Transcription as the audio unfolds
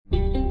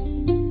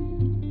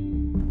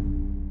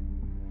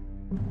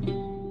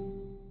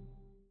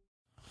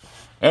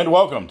And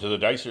welcome to the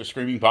Dicer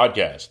Screaming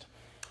Podcast.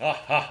 Ha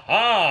ha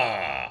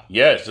ha!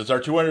 Yes, it's our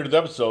 200th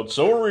episode,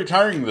 so we're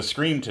retiring the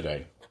scream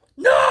today.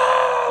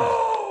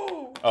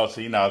 No! Oh,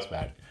 see, now it's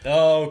back.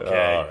 Okay.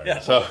 Right. Yeah,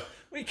 So,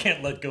 we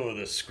can't let go of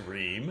the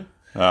scream.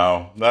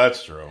 oh,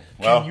 that's true.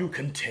 Well, Can you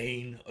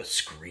contain a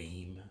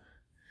scream?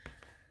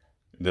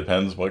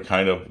 depends what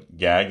kind of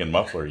gag and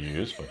muffler you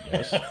use, but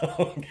yes.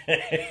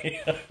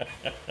 Okay.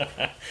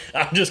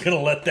 I'm just going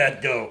to let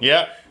that go.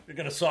 Yeah, You're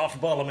going to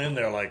softball them in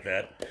there like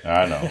that.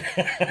 I know.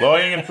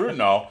 Low-hanging fruit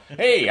and all.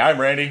 Hey,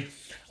 I'm Randy,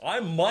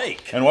 I'm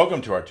Mike. and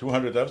welcome to our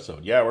 200th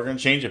episode. Yeah, we're going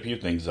to change a few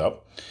things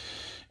up.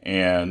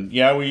 And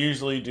yeah, we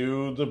usually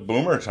do the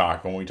boomer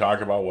talk when we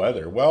talk about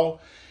weather. Well,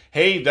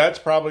 hey, that's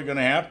probably going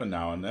to happen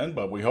now and then,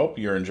 but we hope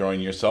you're enjoying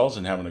yourselves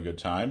and having a good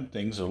time.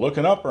 Things are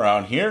looking up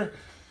around here.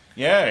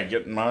 Yeah,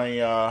 getting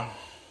my...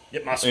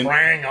 Get my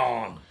sprang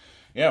on.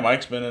 Yeah,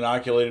 Mike's been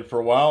inoculated for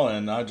a while,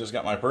 and I just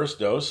got my first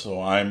dose,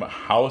 so I'm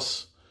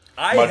house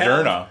I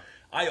Moderna.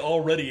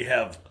 already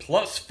have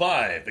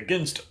 +5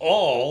 against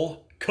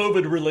all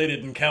COVID-related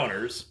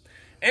encounters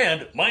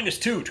and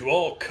 -2 to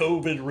all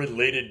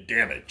COVID-related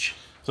damage.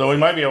 So we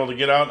might be able to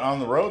get out on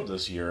the road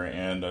this year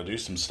and do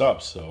some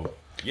stuff, so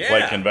Yeah.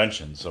 like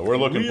conventions. So we're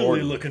looking forward.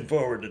 Really looking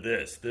forward to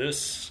this.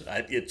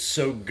 It's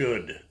so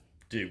good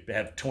to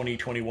have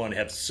 2021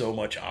 have so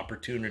much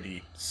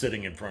opportunity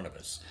sitting in front of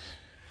us.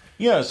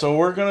 Yeah, so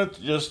we're going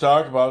to just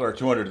talk about our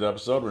 200th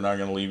episode. We're not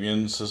going to leave you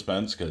in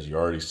suspense because you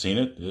already seen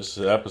it. This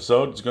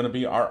episode is going to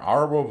be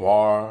our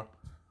Revoir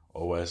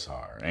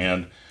OSR.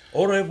 And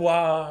Au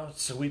revoir,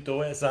 sweet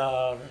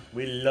OSR.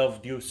 We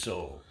loved you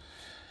so.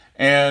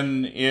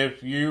 And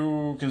if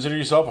you consider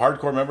yourself a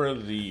hardcore member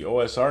of the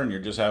OSR and you're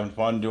just having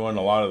fun doing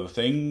a lot of the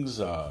things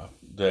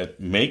that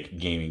make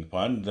gaming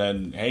fun,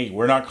 then hey,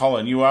 we're not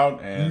calling you out,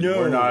 and No.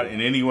 we're not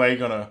in any way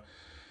going to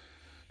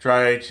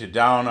try to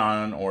down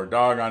on or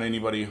dog on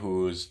anybody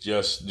who's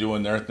just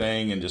doing their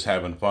thing and just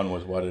having fun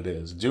with what it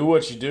is. Do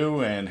what you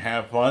do and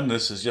have fun.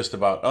 This is just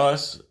about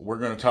us. We're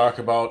going to talk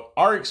about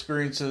our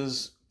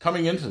experiences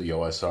coming into the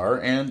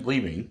OSR and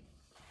leaving,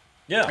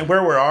 Yeah. and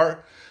where we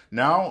are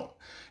now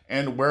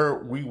and where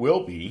we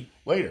will be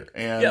later.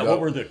 And Yeah, what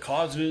were the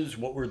causes?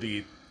 What were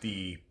the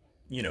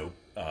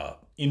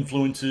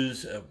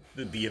influences,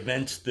 the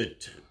events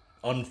that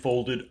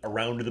unfolded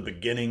around the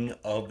beginning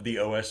of the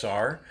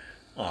OSR?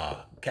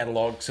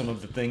 Catalog some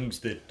of the things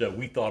that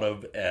we thought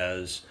of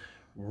as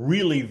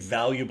really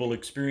valuable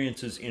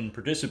experiences in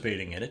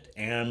participating in it,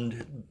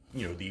 and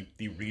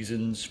the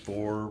reasons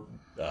for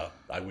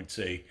I would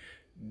say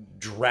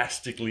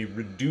drastically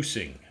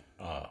reducing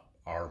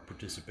our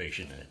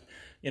participation in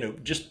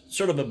it. Just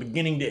sort of a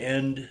beginning to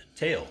end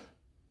tale.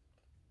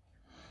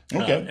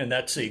 Okay. And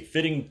that's a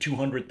fitting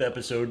 200th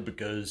episode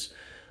because,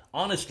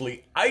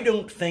 honestly, I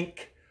don't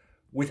think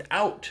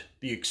without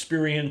the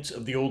experience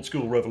of the old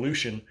school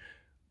revolution,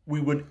 we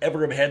would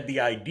ever have had the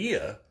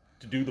idea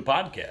to do the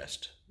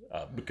podcast.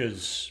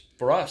 Because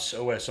for us,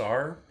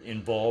 OSR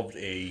involved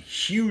a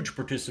huge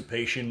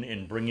participation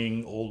in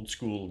bringing old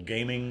school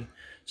gaming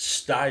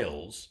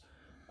styles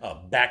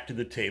back to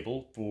the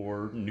table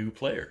for new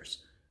players.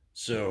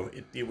 So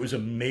it was a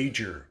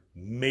major,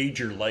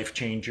 major life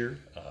changer,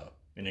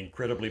 an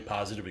incredibly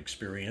positive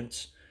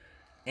experience,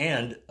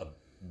 and a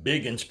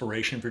big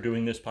inspiration for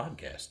doing this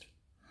podcast.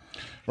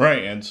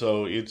 Right, and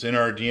so it's in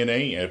our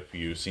DNA. If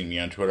you've seen me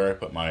on Twitter, I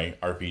put my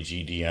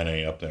RPG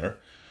DNA up there.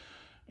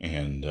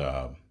 And,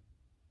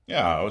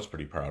 yeah, I was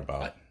pretty proud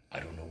about it. I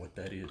don't know what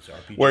that is.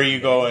 RPG. Where you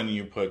go and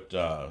you put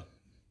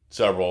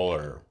several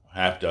or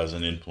half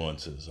dozen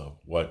influences of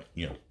what,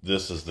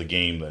 this is the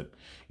game that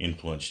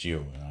influenced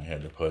you. And I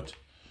had to put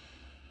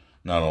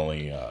not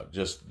only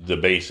just the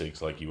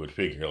basics like you would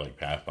figure, like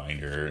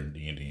Pathfinder and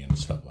D&D and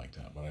stuff like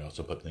that, but I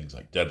also put things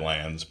like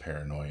Deadlands,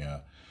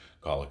 Paranoia,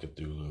 Call of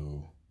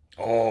Cthulhu,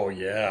 Oh,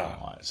 yeah.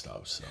 all that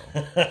stuff. So,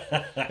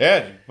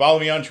 yeah, follow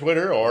me on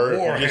Twitter or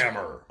if you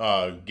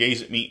Warhammer. just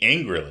gaze at me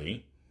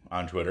angrily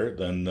on Twitter,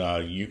 then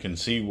you can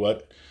see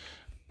what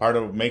part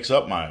of makes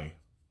up my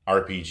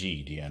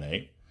RPG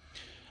DNA.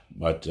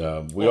 But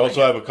we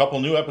also have a couple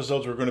new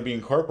episodes we're going to be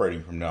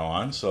incorporating from now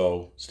on,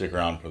 so stick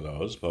around for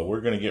those. But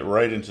we're going to get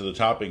right into the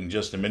topic in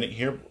just a minute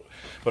here.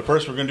 But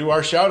first, we're going to do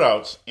our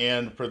shout-outs.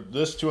 And for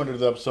this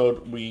 200th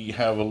episode, we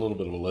have a little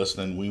bit of a list,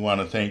 and we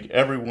want to thank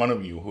every one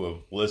of you who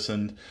have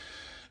listened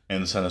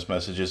and sent us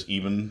messages,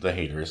 even the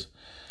haters.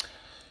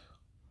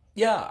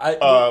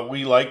 Yeah.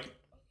 We like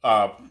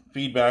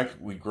feedback.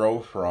 We grow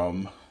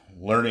from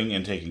learning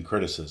and taking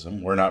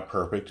criticism. We're not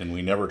perfect, and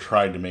we never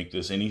tried to make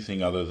this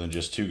anything other than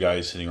just two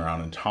guys sitting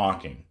around and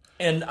talking.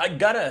 And I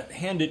gotta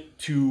hand it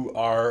to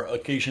our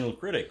occasional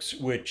critics,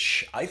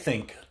 which I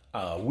think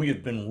we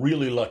have been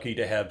really lucky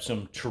to have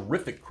some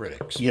terrific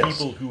critics. Yes.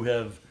 People who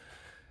have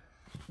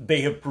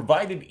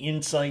provided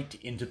insight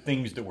into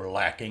things that were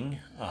lacking,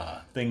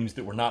 things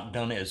that were not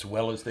done as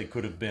well as they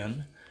could have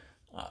been,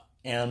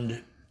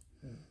 and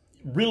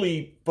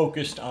really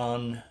focused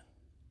on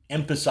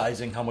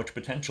emphasizing how much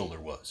potential there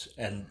was.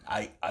 And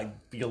I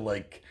feel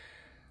like,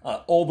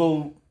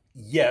 although,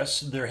 yes,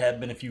 there have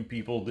been a few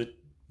people that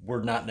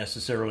were not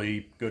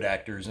necessarily good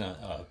actors,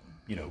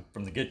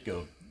 from the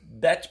get-go.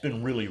 That's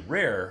been really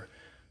rare,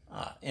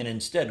 and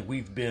instead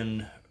we've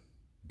been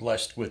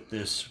blessed with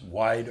this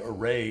wide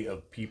array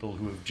of people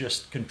who have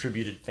just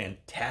contributed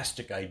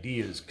fantastic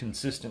ideas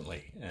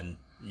consistently. And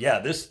yeah,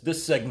 this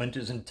segment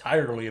is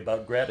entirely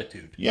about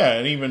gratitude. Yeah,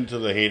 and even to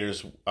the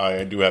haters,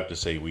 I do have to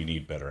say we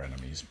need better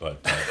enemies.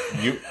 But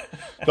to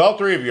all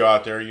three of you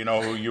out there, you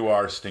know who you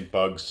are, stink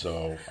bugs.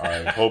 So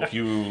I hope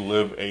you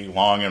live a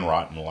long and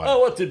rotten life.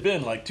 Oh, what's it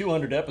been? Like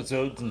 200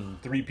 episodes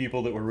and 3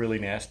 people that were really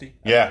nasty?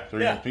 Yeah,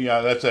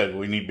 that's it.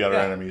 We need better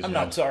enemies. I'm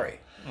not sorry.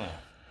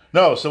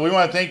 No, so we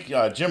want to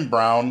thank Jim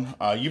Brown.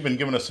 You've been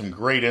giving us some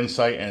great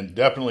insight, and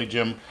definitely,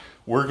 Jim,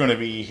 we're going to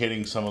be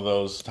hitting some of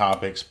those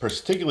topics,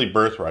 particularly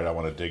Birthright I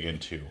want to dig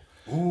into.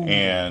 Ooh,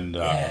 and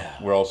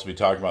we'll also be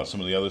talking about some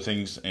of the other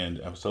things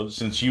and episodes.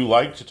 Since you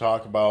like to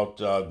talk about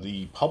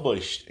the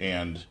published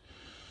and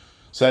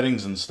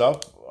settings and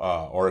stuff,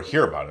 or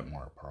hear about it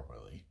more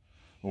appropriately,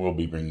 we'll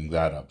be bringing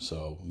that up.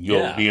 So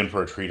you'll be in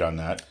for a treat on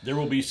that. There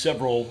will be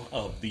several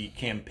of the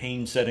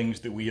campaign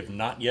settings that we have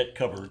not yet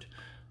covered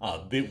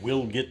that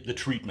will get the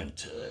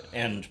treatment,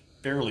 and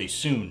fairly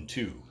soon,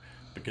 too,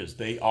 because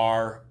they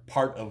are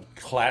part of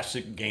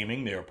classic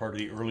gaming. They are part of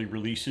the early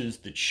releases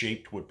that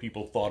shaped what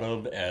people thought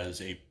of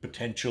as a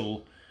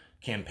potential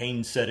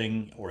campaign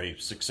setting or a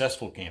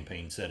successful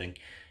campaign setting,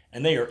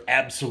 and they are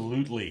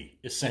absolutely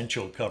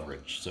essential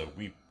coverage, so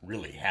we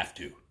really have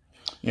to.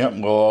 Yep,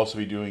 we'll also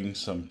be doing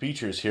some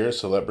features here,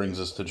 so that brings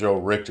us to Joe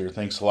Richter.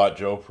 Thanks a lot,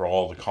 Joe, for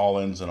all the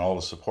call-ins and all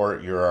the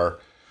support. You're our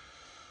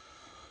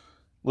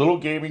little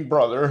gaming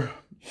brother.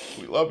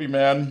 We love you,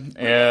 man.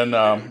 And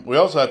we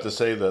also have to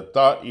say that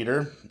Thought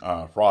Eater,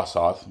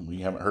 Frosthoth, we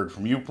haven't heard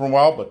from you for a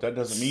while, but that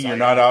doesn't mean you're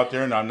not out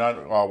there and I'm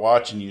not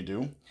watching you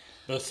do.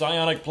 The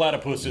psionic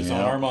platypus is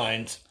on our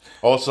minds.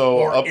 Also,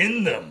 or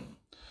in them.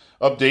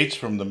 Updates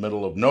from the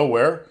middle of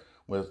nowhere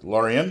with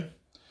Lorian.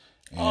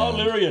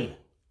 Lorian.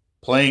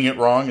 Playing It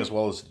Wrong, as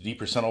well as the D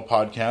Percentile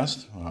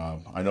podcast.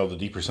 I know the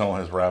D Percentile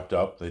has wrapped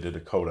up. They did a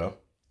coda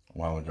a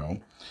while ago.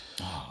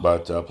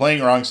 But Playing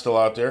It Wrong's still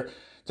out there.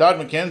 Todd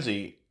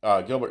McKenzie,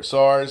 Gilbert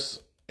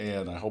Sars,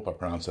 and I hope I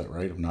pronounced that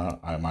right. If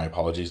not, my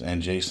apologies.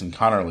 And Jason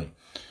Connerly.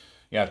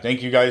 Yeah,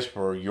 thank you guys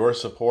for your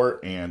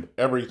support and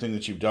everything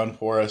that you've done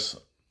for us.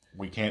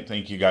 We can't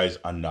thank you guys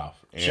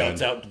enough. And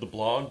shouts out to the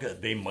blog.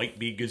 They Might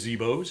Be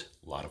Gazebos.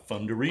 A lot of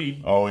fun to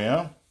read. Oh,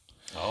 yeah?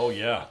 Oh,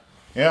 yeah.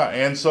 Yeah,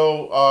 and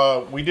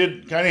so we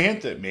did kind of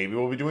hint that maybe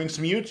we'll be doing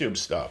some YouTube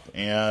stuff.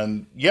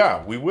 And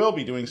yeah, we will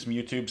be doing some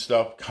YouTube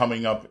stuff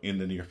coming up in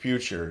the near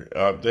future.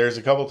 There's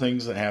a couple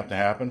things that have to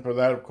happen for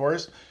that, of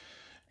course.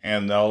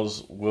 And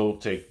those will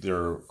take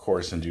their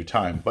course in due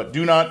time. But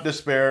do not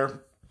despair.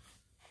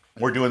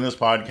 We're doing this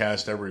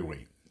podcast every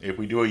week. If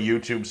we do a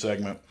YouTube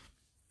segment,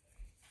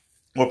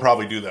 we'll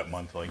probably do that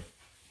monthly.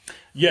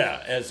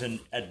 Yeah, as an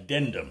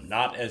addendum,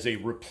 not as a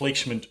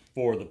replacement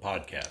for the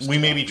podcast. We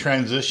may be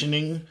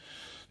transitioning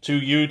to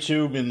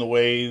YouTube in the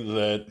way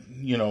that,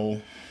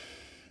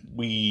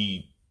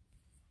 we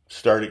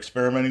start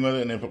experimenting with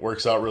it. And if it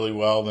works out really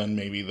well, then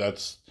maybe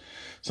that's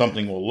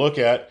something we'll look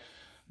at.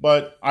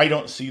 But I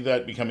don't see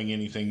that becoming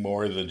anything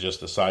more than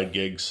just a side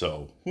gig.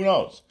 So who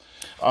knows?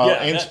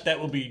 That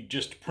will be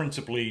just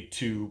principally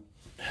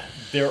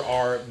there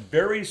are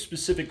very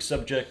specific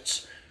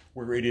subjects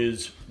where it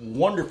is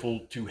wonderful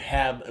to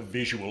have a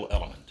visual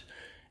element.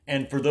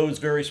 And for those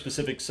very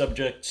specific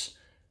subjects,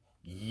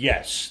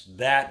 yes,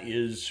 that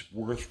is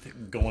worth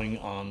going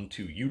on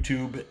to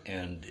YouTube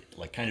and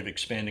kind of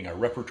expanding our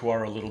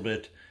repertoire a little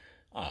bit.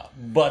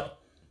 But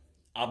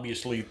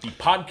obviously the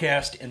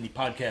podcast and the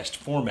podcast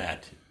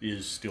format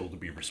is still to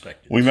be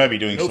respected. We might be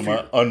doing some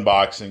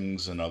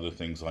unboxings and other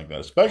things like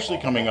that, especially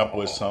coming up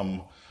with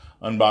some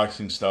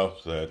unboxing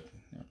stuff that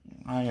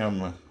I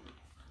am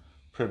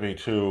privy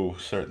to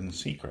certain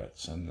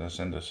secrets in this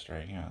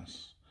industry,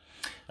 yes.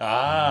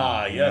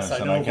 Yes,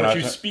 I know what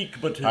you speak,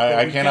 but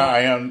I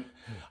am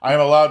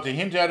allowed to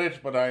hint at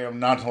it, but I am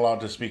not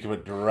allowed to speak of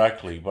it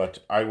directly. But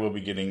I will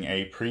be getting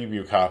a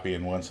preview copy,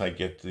 and once I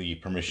get the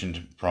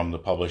permission from the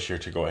publisher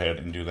to go ahead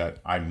and do that,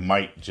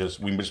 we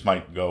just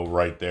might go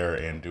right there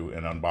and do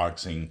an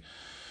unboxing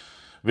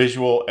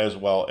visual as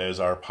well as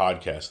our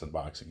podcast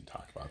unboxing.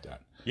 Talk about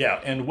that.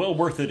 Yeah, and well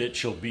worth it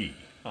shall be.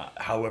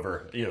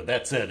 However,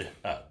 that said,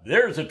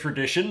 there's a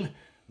tradition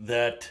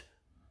that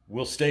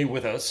will stay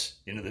with us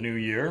into the new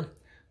year.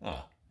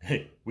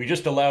 We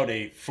just allowed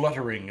a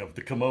fluttering of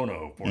the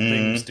kimono for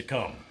things to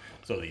come.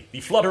 So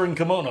the fluttering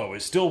kimono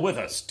is still with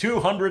us,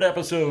 200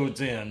 episodes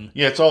in.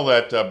 Yeah, it's all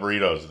that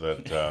burritos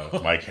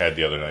that Mike had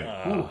the other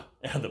night.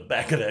 And the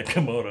back of that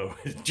kimono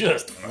is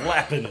just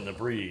flapping in the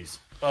breeze.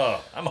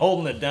 I'm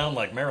holding it down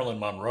like Marilyn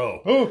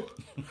Monroe.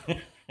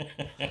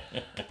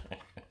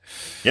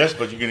 Yes,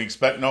 but you can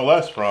expect no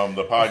less from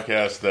the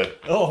podcast that...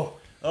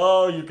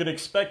 you can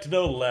expect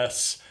no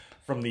less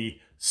from the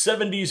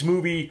 70s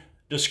movie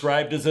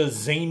described as a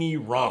zany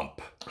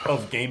romp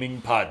of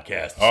gaming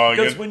podcasts.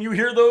 Because when you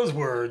hear those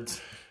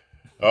words...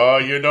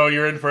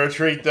 you're in for a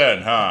treat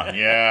then, huh?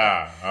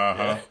 Yeah.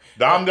 Uh-huh.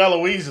 Dom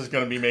DeLuise is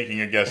going to be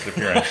making a guest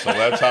appearance, so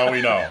that's how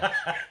we know.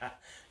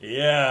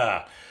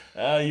 Yeah.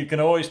 You can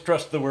always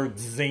trust the word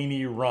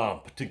zany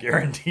romp to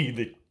guarantee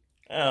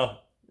that,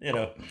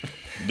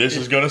 This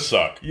is going to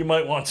suck. you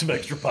might want some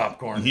extra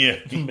popcorn Yeah.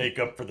 to make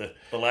up for the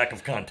lack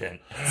of content.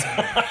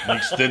 An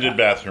extended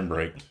bathroom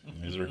break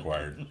is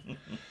required.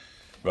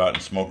 Go out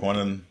and smoke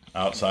one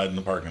outside in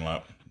the parking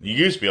lot. You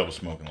used to be able to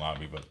smoke in the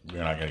lobby, but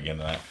we're not going to get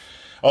into that.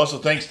 Also,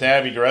 thanks to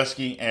Abby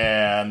Dureski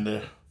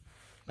and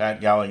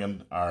Pat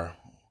Galligan, our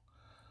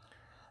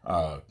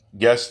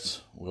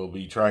guests. We'll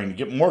be trying to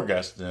get more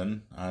guests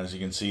in. As you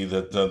can see,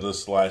 that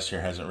this last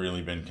year hasn't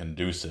really been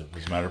conducive.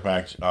 As a matter of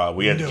fact,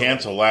 we had to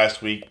cancel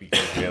last week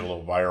because we had a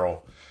little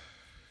viral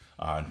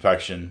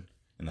infection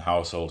in the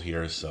household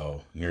here.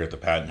 So here at the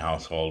Patton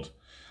household,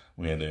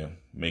 we had to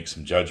make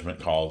some judgment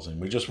calls, and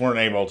we just weren't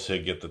able to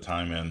get the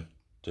time in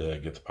to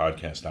get the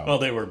podcast out. Well,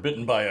 they were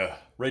bitten by a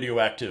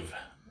radioactive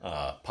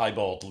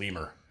piebald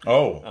lemur.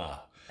 Oh,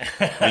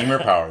 lemur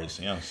powers,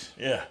 yes.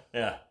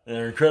 Yeah.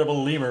 They're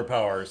incredible lemur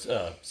powers.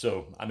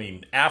 So,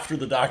 after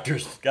the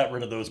doctors got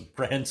rid of those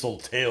prehensile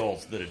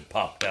tails that had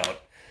popped out,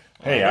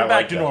 they're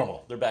back to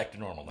normal. They're back to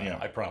normal now,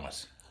 I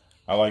promise.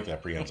 I like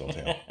that prehensile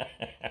tail.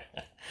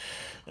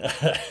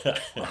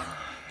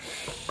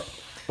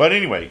 But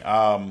anyway,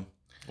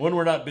 when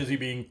we're not busy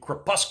being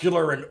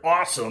crepuscular and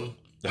awesome.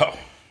 Oh,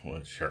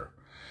 well, sure.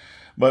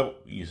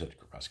 But you said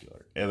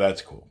crepuscular. Yeah,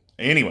 that's cool.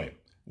 Anyway,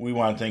 we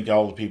want to thank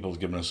all the people who've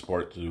given us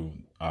support through,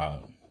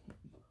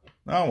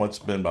 it's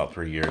been about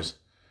 3 years.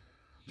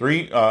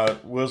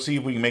 We'll see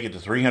if we can make it to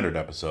 300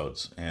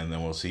 episodes, and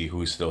then we'll see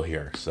who's still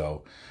here.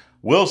 So,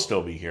 we'll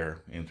still be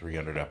here in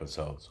 300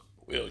 episodes.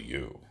 Will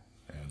you?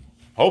 And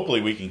hopefully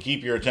we can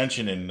keep your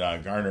attention and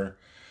garner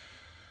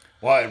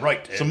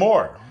some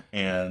more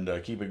and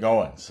keep it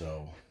going.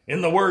 So,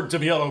 in the words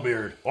of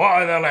Yellowbeard,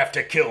 why they'll have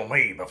to kill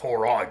me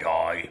before I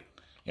die.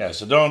 Yeah,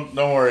 so don't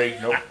worry,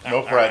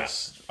 no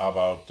threats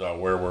about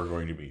where we're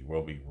going to be.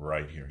 We'll be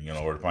right here. You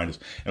know where to find us.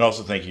 And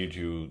also thank you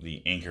to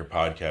the Anchor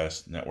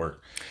Podcast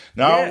Network,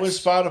 now with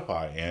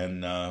Spotify.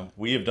 And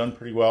we have done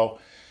pretty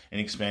well in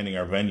expanding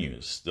our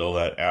venues. Still,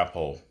 that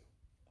Apple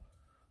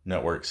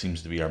network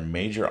seems to be our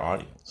major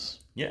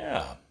audience.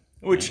 Yeah,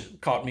 which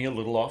caught me a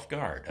little off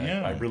guard.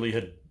 I really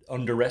had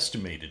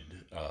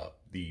underestimated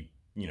the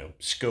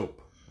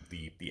scope of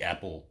the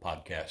Apple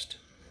podcast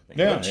thing.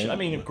 Yeah, which,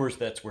 of course,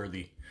 that's where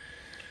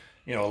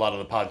a lot of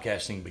the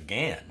podcasting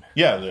began.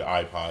 Yeah, the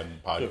iPod,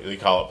 they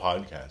call it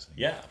podcasting.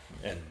 Yeah,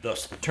 and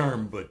thus the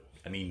term, but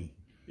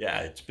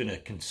it's been a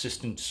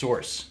consistent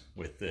source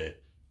with a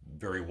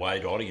very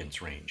wide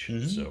audience range.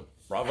 Mm-hmm. So,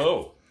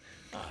 bravo.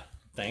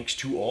 Thanks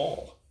to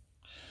all.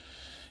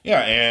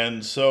 Yeah,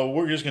 and so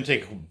we're just going to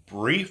take a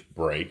brief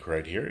break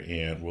right here,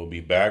 and we'll be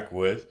back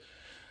with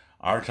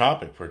our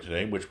topic for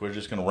today, which we're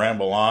just going to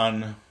ramble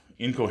on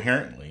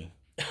incoherently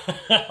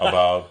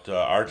about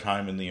our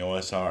time in the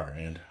OSR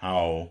and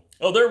how...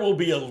 Oh, there will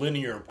be a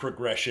linear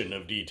progression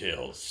of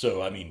details.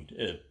 So,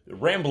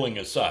 rambling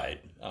aside,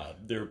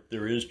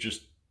 there is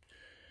just...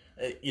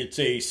 It's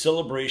a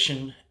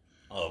celebration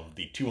of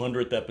the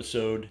 200th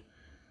episode,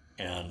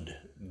 and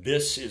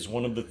this is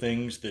one of the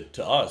things that,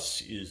 to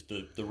us, is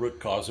the root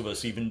cause of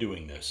us even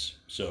doing this.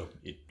 So,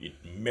 it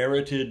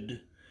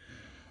merited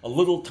a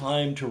little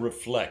time to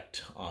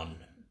reflect on,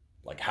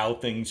 how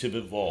things have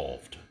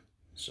evolved.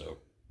 So,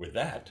 with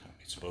that,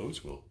 I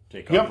suppose we'll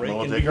take our break.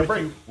 We'll take our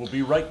break. We'll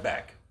be right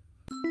back.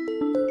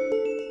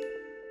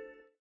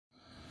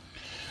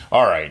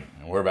 All right,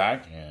 we're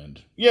back,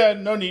 and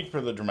no need for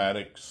the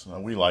dramatics.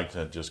 We like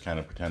to just kind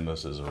of pretend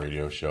this is a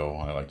radio show.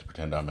 I like to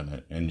pretend I'm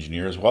an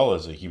engineer as well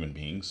as a human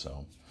being.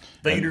 So,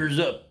 Vader's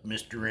up,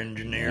 Mr.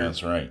 Engineer.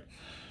 That's right.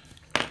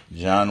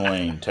 John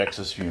Wayne,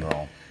 Texas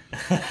Funeral.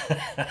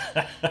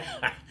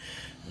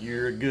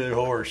 You're a good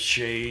horse,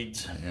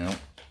 Shades. Yeah.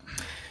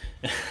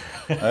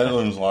 That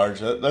looms large.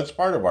 That's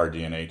part of our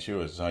DNA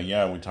too. Is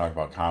we talk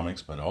about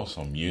comics, but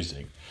also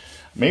music.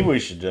 Maybe we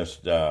should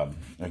just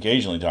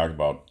occasionally talk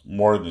about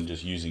more than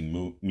just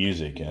using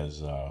music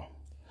as a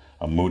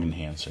mood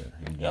enhancer.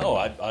 No,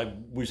 I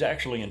was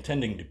actually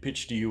intending to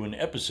pitch to you an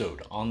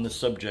episode on the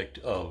subject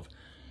of,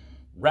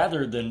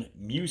 rather than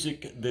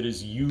music that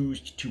is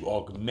used to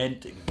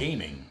augment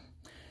gaming,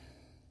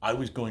 I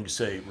was going to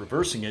say,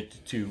 reversing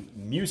it to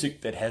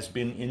music that has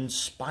been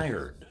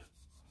inspired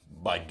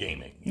by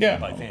gaming,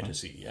 by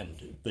fantasy,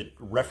 and that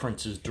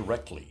references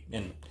directly.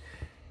 And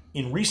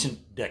in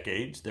recent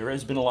decades, there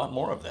has been a lot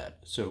more of that.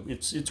 So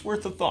it's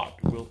worth a thought.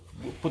 We'll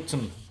put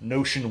some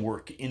notion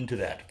work into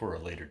that for a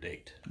later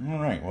date. All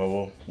right.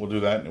 Well, we'll do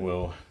that.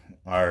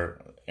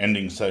 Our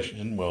ending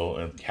session,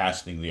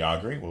 casting the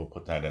augury. We'll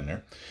put that in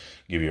there.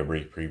 Give you a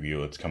brief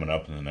preview. It's coming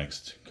up in the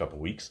next couple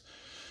weeks.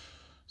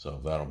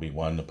 So that'll be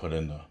one to put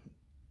in the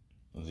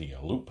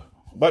loop.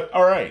 But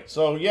all right.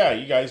 So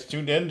you guys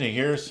tuned in to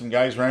hear some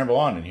guys ramble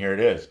on, and here it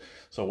is.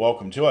 So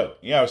welcome to it.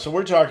 Yeah. So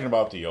we're talking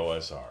about the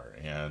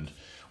OSR and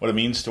what it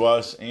means to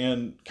us,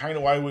 and kind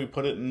of why we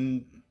put it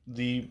in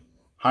the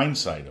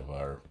hindsight of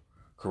our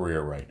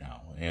career right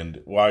now.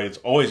 And why it's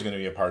always going to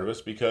be a part of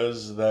us,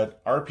 because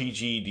that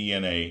RPG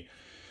DNA,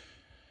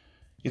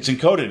 it's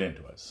encoded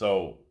into us.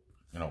 So,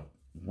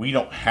 we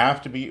don't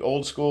have to be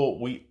old school.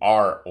 We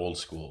are old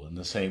school in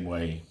the same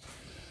way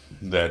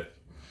that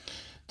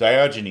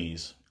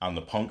Diogenes on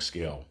the punk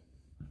scale,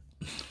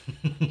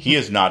 he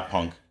is not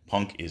punk.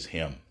 Punk is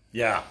him.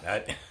 Yeah.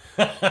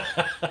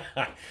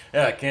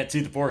 I can't see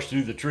the forest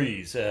through the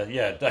trees.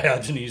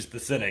 Diogenes the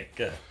cynic.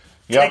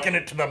 Taking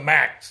it to the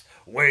max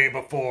way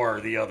before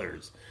the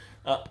others.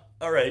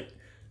 All right.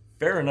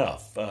 Fair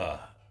enough.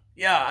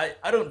 I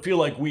don't feel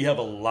like we have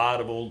a lot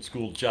of old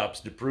school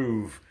chops to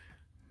prove.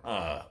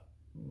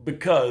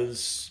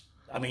 Because,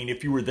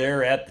 if you were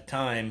there at the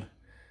time,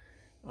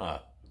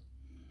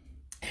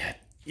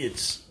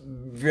 it's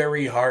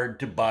very hard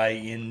to buy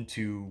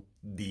into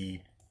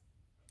the,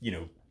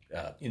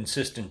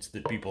 insistence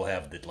that people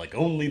have that, like,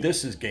 only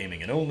this is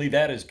gaming and only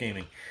that is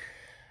gaming.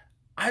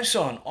 I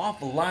saw an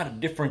awful lot of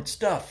different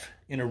stuff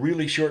in a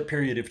really short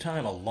period of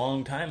time, a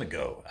long time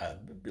ago.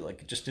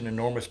 Like just an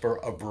enormous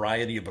a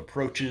variety of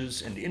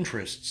approaches and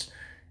interests.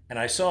 And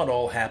I saw it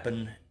all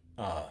happen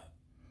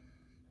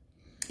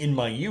in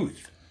my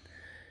youth.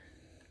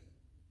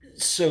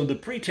 So the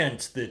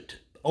pretense that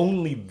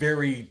only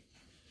very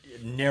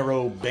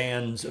narrow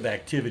bands of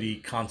activity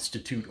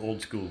constitute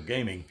old school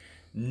gaming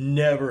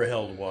never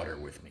held water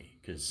with me,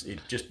 because it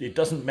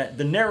doesn't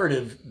the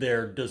narrative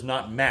there does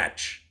not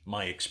match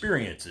my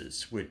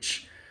experiences,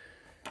 which,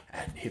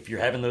 if you're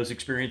having those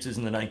experiences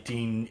in the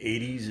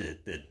 1980s,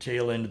 at the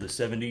tail end of the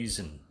 70s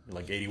and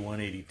like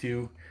 81,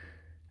 82,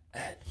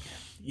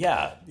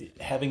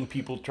 having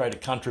people try to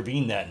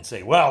contravene that and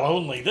say, well,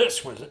 only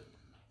this was it.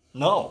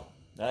 No,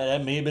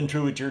 that may have been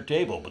true at your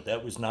table, but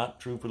that was not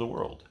true for the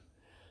world.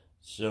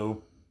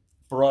 So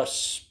for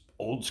us,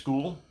 old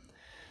school,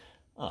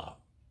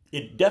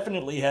 it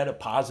definitely had a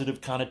positive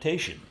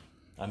connotation.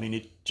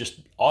 It just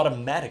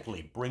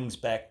automatically brings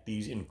back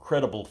these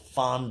incredible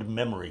fond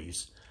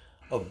memories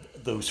of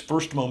those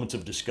first moments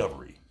of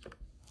discovery,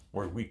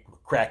 where we were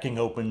cracking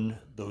open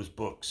those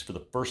books for the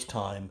first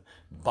time,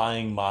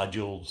 buying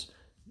modules,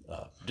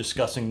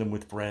 discussing them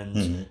with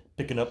friends,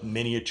 picking up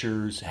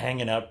miniatures,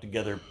 hanging out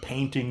together,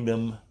 painting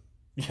them,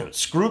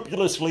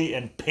 scrupulously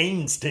and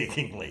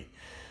painstakingly.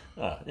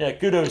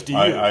 Kudos to you.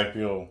 I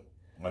feel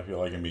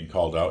like I'm being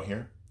called out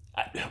here.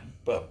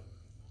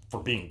 For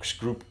being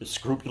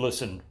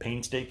scrupulous and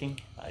painstaking.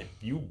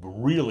 You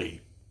really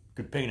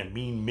could paint a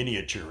mean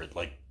miniature at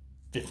like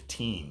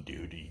 15,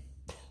 dude.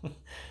 You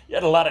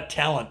had a lot of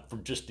talent for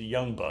just a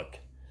young buck.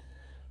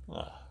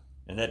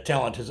 And that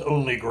talent has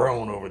only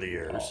grown over the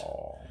years.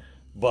 Aww.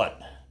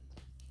 But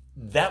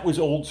that was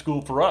old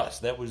school for us.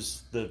 That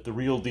was the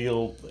real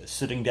deal,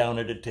 sitting down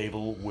at a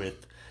table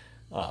with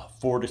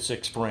 4 to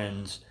 6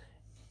 friends,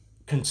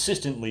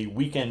 consistently,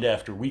 weekend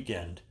after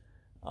weekend,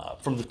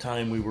 from the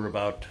time we were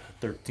about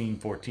 13,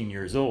 14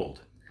 years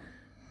old.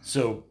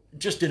 So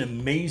just an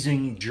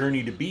amazing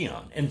journey to be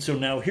on. And so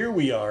now here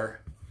we are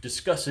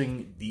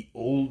discussing the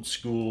old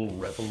school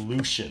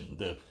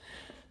revolution,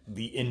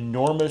 the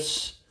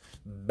enormous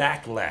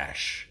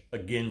backlash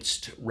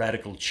against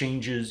radical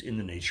changes in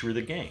the nature of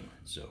the game.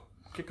 So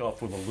kick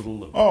off with a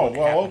little of what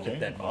happened at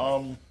that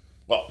moment.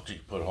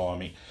 Put a hole on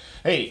me.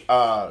 Hey,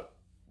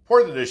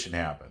 4th edition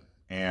happened,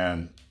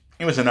 and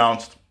it was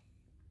announced,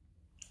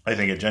 I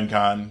think, at Gen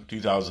Con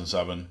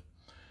 2007.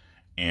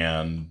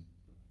 And,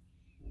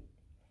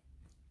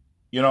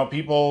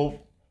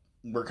 people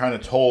were kind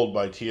of told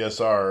by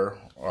TSR,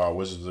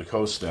 Wizards of the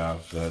Coast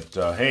staff,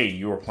 that, hey,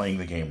 you were playing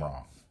the game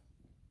wrong.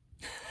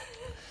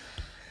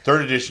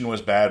 3rd edition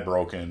was bad,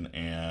 broken,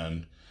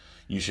 and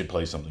you should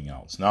play something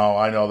else. Now,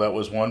 I know that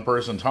was one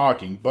person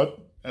talking, but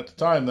at the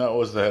time, that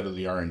was the head of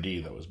the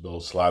R&D. That was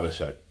Bill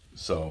Slavicek.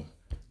 So,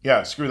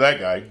 yeah, screw that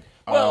guy.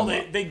 Well,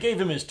 they gave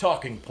him his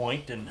talking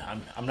point, and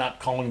I'm not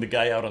calling the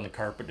guy out on the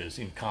carpet as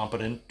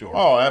incompetent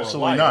or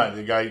absolutely not.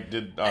 The guy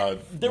did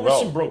there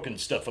was some broken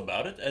stuff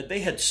about it. They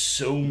had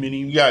so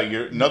many.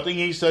 Yeah, nothing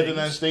he said in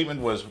that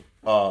statement was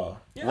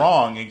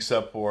wrong,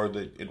 except for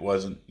that it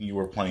wasn't you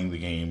were playing the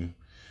game,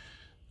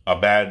 a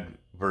bad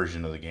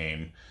version of the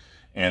game,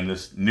 and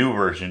this new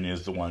version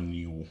is the one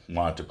you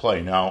want to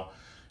play. Now,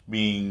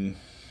 being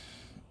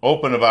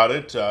open about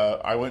it,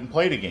 I went and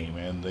played a game,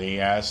 and they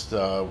asked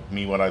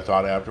me what I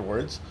thought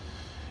afterwards,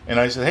 and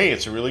I said, hey,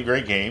 it's a really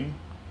great game,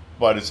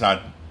 but it's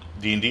not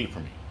D&D for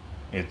me.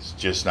 It's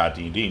just not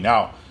D&D.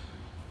 Now,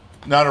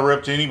 not a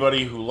rip to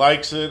anybody who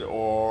likes it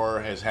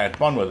or has had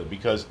fun with it,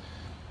 because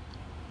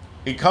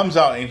it comes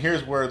out, and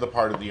here's where the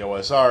part of the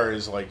OSR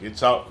is like,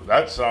 it's out.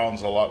 That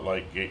sounds a lot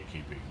like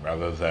gatekeeping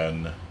rather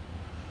than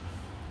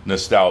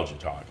nostalgia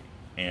talking.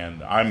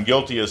 And I'm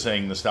guilty of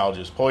saying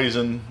nostalgia is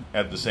poison,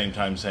 at the same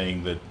time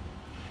saying that,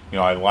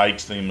 I like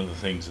some of the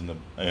things in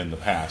the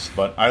past.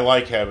 But I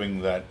like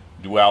having that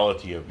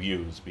duality of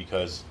views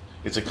because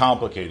it's a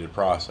complicated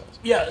process.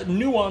 Yeah,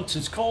 nuance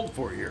is called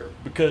for here,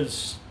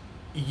 because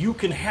you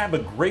can have a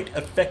great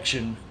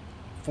affection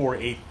for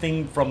a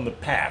thing from the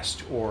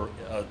past or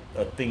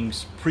a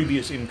thing's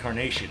previous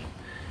incarnation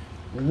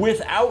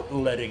without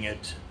letting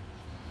it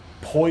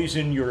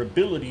poison your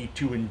ability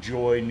to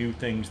enjoy new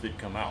things that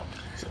come out.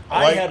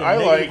 I Like- had a I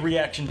negative like-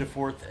 reaction to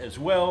Fourth as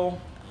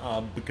well,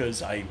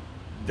 because I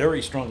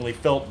very strongly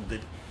felt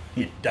that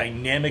it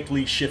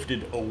dynamically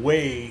shifted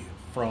away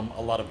from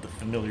a lot of the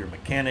familiar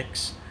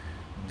mechanics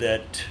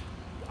that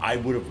I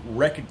would have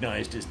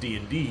recognized as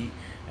D&D,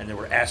 and there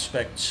were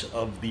aspects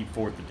of the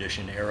 4th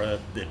edition era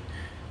that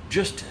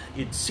just,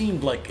 it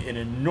seemed like an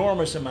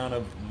enormous amount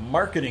of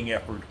marketing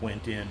effort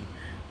went in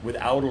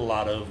without a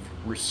lot of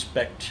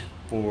respect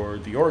for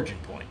the origin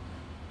point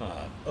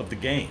of the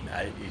game.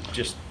 It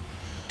just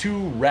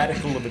too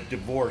radical of a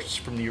divorce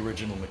from the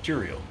original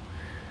material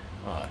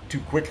too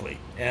quickly.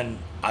 And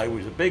I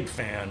was a big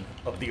fan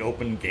of the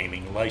open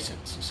gaming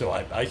license. So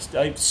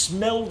I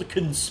smelled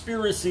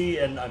conspiracy,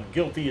 and I'm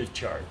guilty as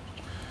charged.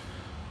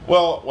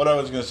 Well, what I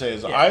was going to say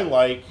is I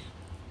like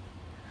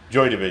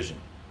Joy Division,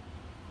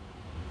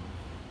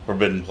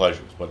 Forbidden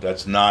Pleasures, but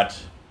that's not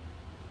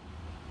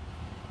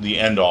the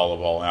end-all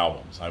of all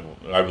albums.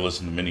 I've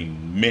listened to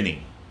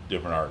many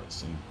different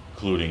artists,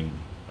 including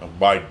a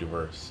wide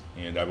diverse,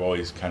 and I've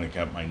always kind of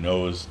kept my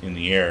nose in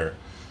the air,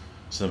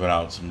 sniffing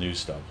out some new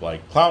stuff,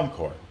 like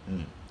Clowncore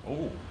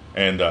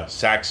and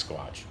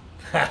Saxsquatch.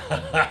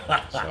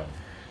 So,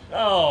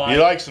 you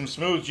like some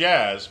smooth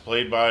jazz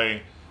played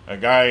by a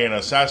guy in a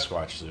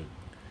Sasquatch suit.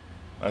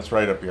 That's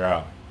right up your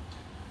alley.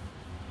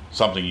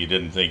 Something you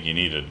didn't think you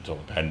needed until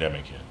the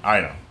pandemic hit.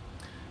 I know.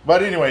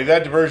 But anyway,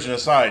 that diversion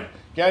aside,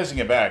 gassing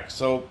it back.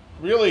 So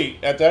really,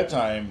 at that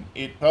time,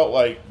 it felt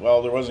like,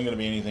 well, there wasn't going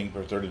to be anything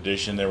for 3rd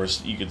edition.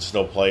 You could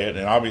still play it,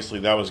 and obviously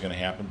that was going to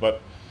happen.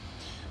 But,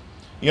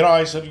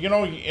 I said, in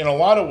a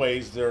lot of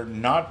ways, they're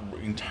not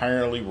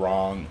entirely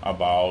wrong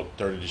about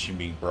 3rd edition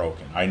being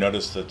broken. I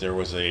noticed that there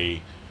was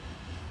a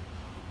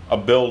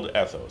build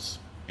ethos,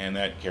 and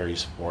that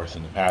carries forth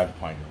in the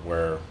Pathfinder,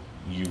 where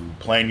you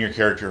plan your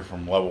character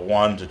from level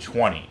 1 to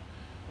 20,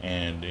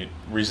 and it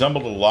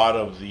resembled a lot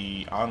of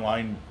the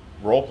online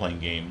role-playing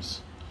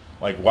games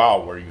like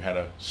WoW, where you had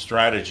a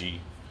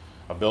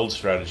build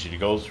strategy to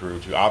go through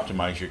to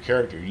optimize your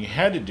character. You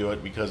had to do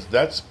it because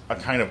that's a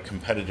kind of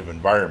competitive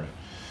environment.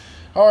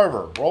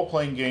 However,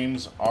 role-playing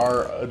games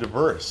are a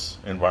diverse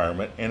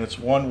environment, and it's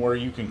one where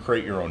you can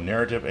create your own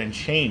narrative and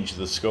change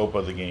the scope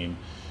of the game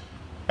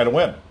at a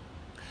whim.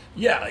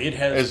 Yeah, it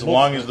has. As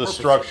long as the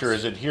structure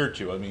is adhered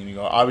to. I mean,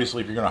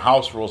 obviously, if you're going to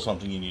house rule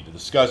something, you need to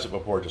discuss it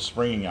before just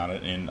springing on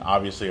it. And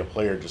obviously, a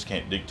player just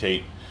can't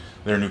dictate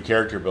their new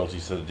character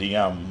abilities to the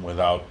DM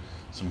without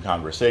some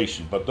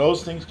conversation. But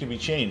those things can be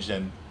changed.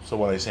 And so,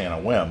 when I say on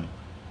a whim,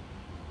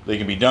 they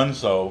can be done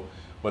so,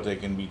 but they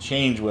can be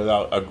changed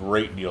without a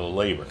great deal of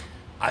labor.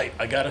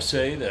 I got to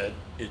say that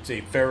it's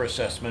a fair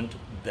assessment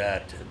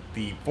that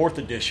the 4th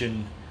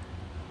edition,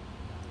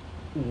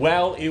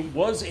 while it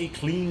was a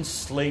clean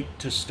slate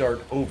to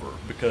start over,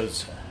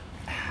 because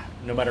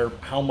no matter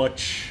how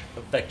much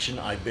affection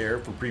I bear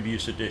for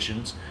previous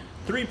editions,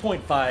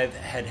 3.5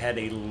 had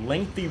a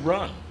lengthy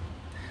run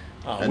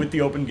with the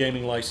open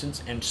gaming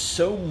license, and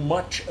so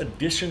much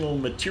additional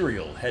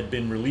material had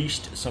been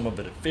released, some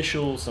of it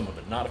official, some of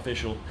it not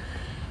official,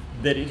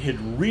 that it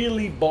had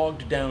really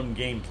bogged down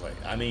gameplay.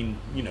 I mean,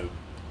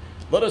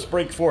 let us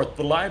break forth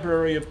the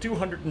library of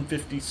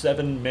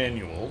 257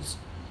 manuals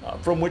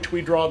from which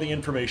we draw the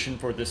information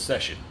for this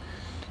session.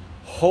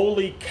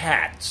 Holy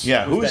cats.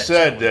 Yeah, who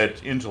said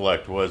that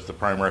intellect was the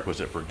prime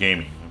requisite for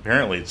gaming?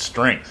 Apparently it's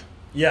strength.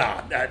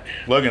 Yeah.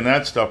 Lugging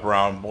that stuff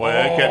around, boy,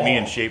 that kept me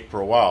in shape for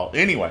a while.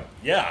 Anyway.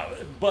 Yeah,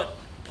 but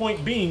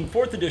point being,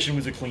 4th edition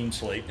was a clean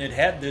slate, and it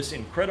had this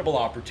incredible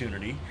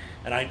opportunity,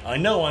 and I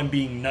know I'm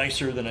being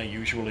nicer than I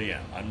usually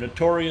am. I'm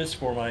notorious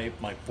for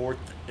my 4th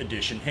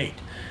edition hate.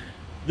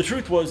 The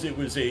truth was, it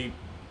was a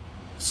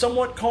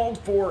somewhat called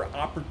for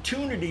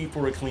opportunity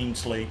for a clean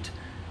slate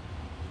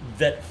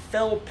that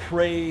fell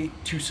prey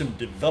to some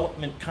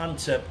development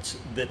concepts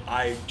that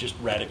I just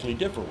radically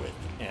differ with.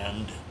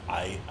 And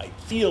I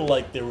feel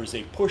like there was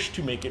a push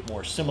to make it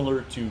more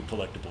similar to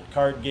collectible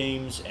card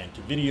games and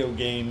to video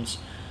games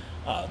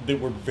that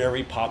were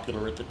very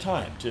popular at the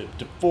time, to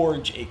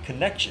forge a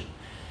connection.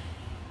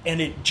 And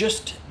it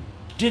just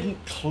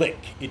didn't click.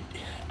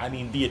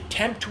 The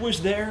attempt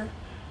was there,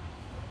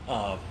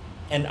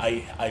 and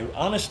I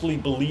honestly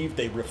believe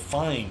they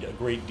refined a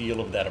great deal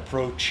of that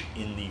approach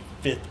in the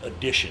 5th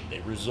edition. They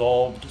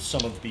resolved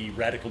some of the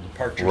radical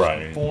departures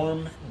in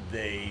form.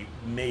 They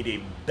made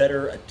a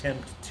better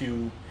attempt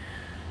to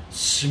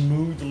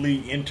smoothly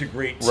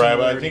integrate. Right,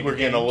 but I think we're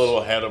getting a little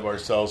ahead of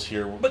ourselves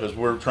here because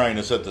we're trying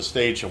to set the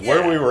stage of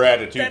where we were at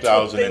 2008.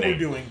 That's what they were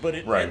doing, but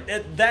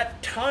at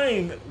that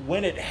time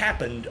when it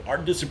happened, our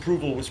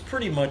disapproval was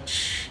pretty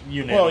much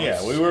unanimous. Well,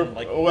 yeah, we were.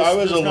 Like,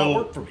 this does not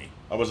work for me.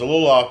 I was a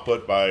little off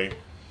put by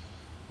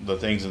the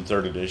things in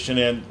 3rd edition,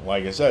 and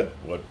like I said,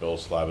 what Bill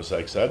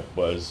Slavisek said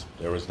was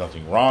there was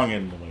nothing wrong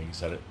in the way he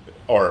said it,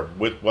 or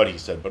with what he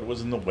said, but it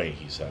was in the way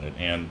he said it,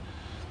 and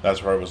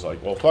that's where I was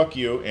like, well, fuck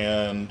you,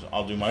 and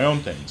I'll do my own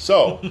thing.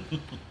 So,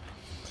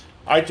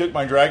 I took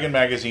my Dragon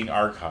Magazine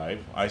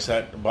archive,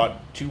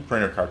 bought 2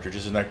 printer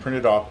cartridges, and I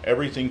printed off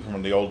everything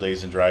from the old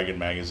days in Dragon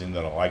Magazine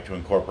that I like to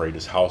incorporate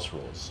as house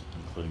rules.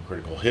 including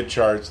critical hit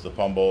charts, the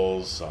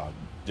fumbles,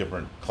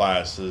 different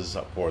classes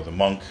for the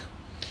monk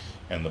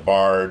and the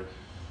bard.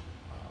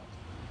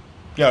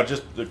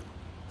 Just the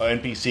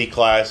NPC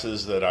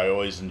classes that I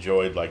always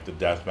enjoyed, like the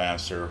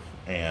Deathmaster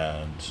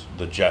and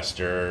the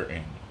Jester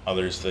and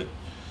others that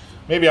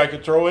maybe I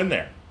could throw in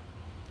there.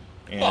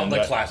 And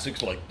the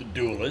classics like the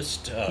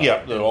Duelist.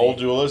 The old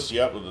Duelist,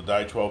 with the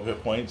die 12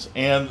 hit points.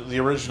 And the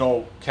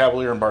original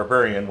Cavalier and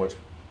Barbarian, which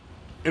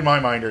in my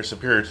mind are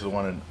superior to the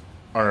one in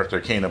Unearthed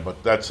Arcana,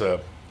 but that's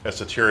a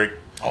esoteric.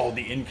 Oh,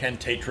 the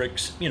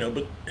Incantatrix,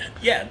 but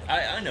yeah,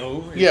 I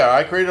know. Yeah,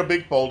 I created a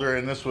big folder,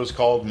 and this was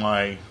called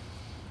my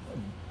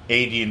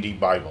AD&D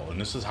Bible, and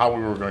this is how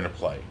we were going to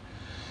play.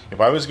 If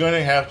I was going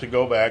to have to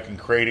go back and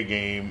create a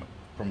game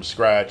from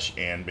scratch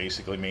and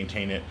basically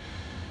maintain it,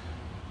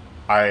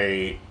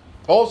 I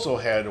also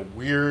had a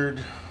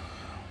weird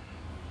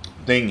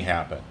thing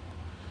happen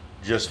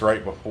just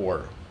right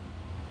before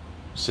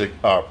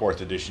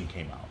 4th edition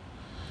came out.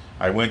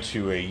 I went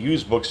to a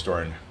used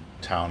bookstore in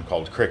town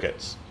called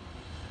Crickets,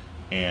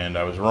 and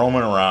I was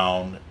roaming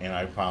around, and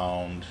I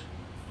found,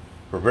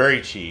 for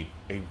very cheap,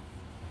 a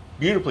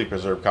beautifully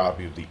preserved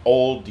copy of the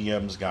old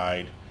DM's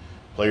Guide,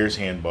 Player's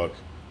Handbook,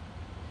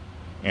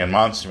 and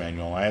Monster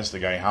Manual. I asked the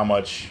guy how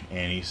much,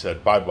 and he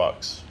said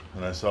 $5.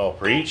 And I said, "Oh,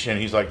 for each?"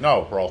 And he's like,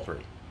 "No, for all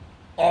three."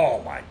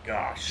 Oh my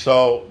gosh!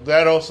 So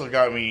that also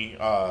got me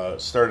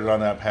started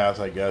on that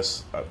path. I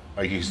guess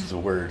I used the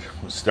word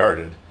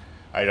started.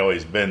 I'd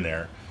always been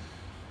there,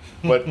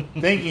 but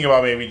thinking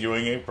about maybe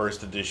doing a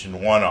first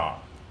edition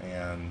one-off,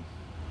 and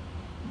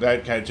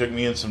that kind of took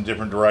me in some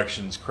different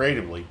directions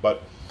creatively,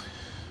 but.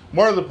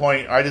 More to the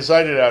point, I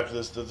decided after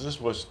this that this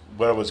was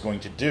what I was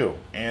going to do.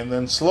 And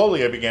then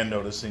slowly I began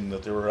noticing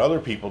that there were other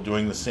people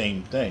doing the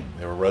same thing.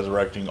 They were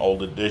resurrecting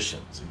old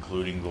editions,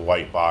 including the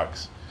white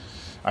box.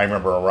 I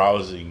remember a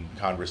rousing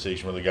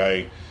conversation with a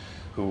guy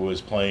who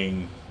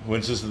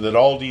insisted that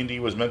all D&D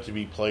was meant to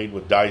be played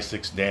with die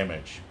 6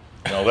 damage.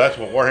 That's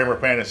what Warhammer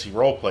Fantasy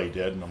Roleplay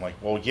did. And I'm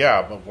like, well,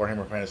 yeah, but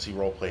Warhammer Fantasy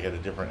Roleplay had a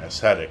different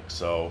aesthetic.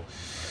 So,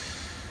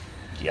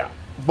 yeah.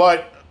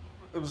 But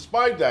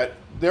despite that,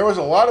 there was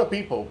a lot of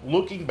people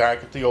looking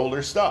back at the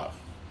older stuff.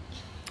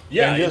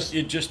 Yeah,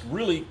 it just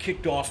really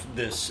kicked off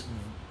this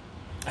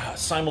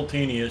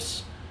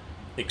simultaneous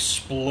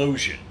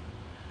explosion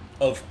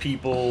of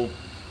people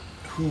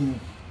who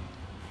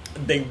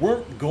they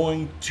weren't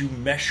going to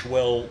mesh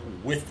well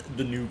with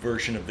the new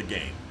version of the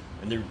game.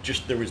 And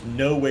there was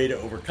no way to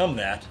overcome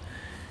that.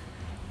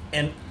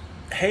 And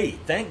hey,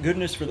 thank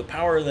goodness for the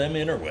power of them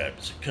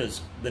interwebs,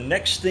 because the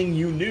next thing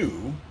you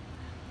knew,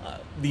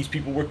 these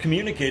people were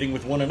communicating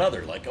with one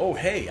another, like, "Oh,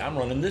 hey, I'm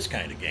running this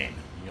kind of game."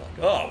 And you're like,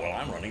 "Oh, well,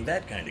 I'm running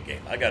that kind of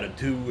game. I got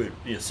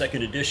a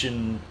second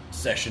edition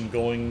session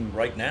going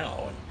right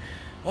now." And,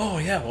 "Oh,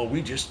 yeah, well,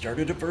 we just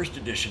started a first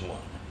edition one."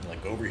 And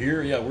like, over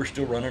here, yeah, we're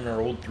still running our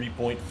old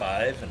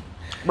 3.5. And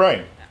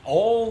right.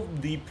 All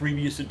the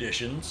previous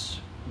editions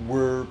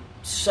were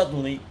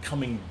suddenly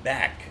coming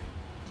back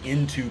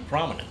into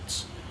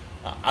prominence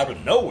out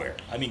of nowhere.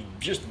 I mean,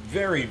 just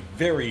very,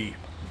 very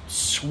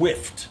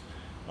swift.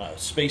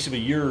 Space of a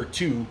year or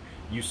two,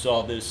 you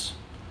saw this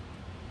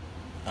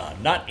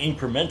not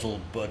incremental,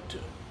 but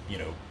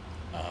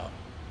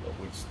what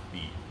was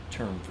the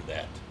term for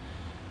that?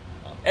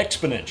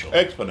 Exponential.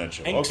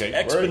 Okay.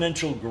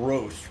 Exponential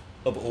growth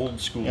of old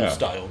school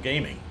style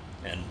gaming,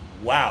 and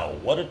wow,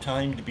 what a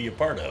time to be a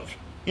part of.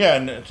 Yeah,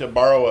 and to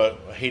borrow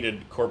a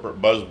hated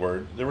corporate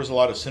buzzword, there was a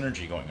lot of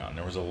synergy going on.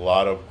 There was a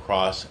lot of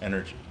cross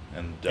energy,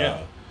 and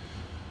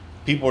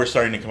people were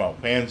starting to come out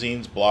with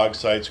fanzines, blog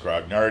sites.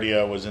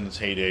 Grognardia was in its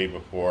heyday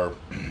before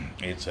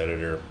its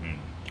editor.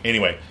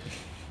 Anyway,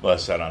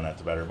 less said on that,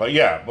 the better. But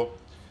yeah,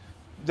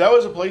 that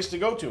was a place to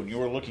go to. And you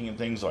were looking at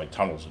things like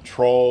Tunnels and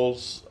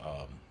Trolls,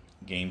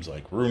 games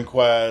like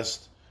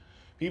RuneQuest,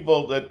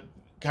 people that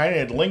kind of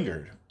had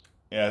lingered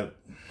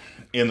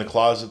in the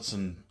closets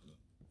and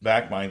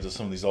back minds of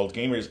some of these old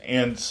gamers.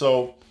 And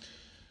so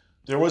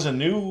there was a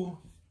new...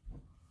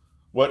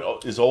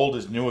 what is old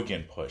is new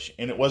again push.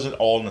 And it wasn't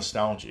all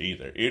nostalgia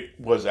either. It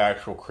was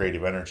actual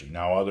creative energy.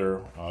 Now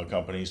other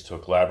companies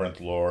took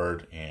Labyrinth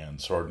Lord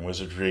and Sword and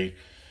Wizardry,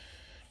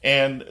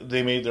 and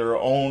they made their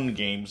own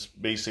games,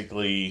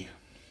 basically,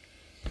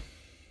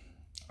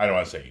 I don't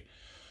want to say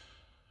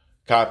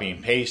copy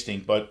and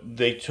pasting, but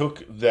they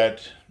took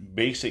that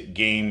basic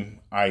game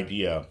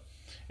idea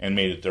and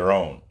made it their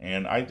own.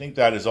 And I think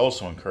that is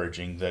also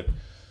encouraging, that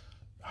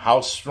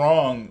how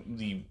strong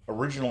the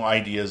original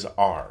ideas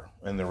are,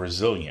 and they're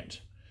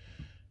resilient.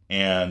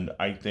 And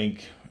I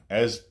think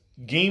as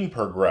game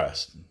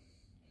progressed,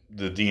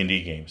 the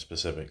D&D game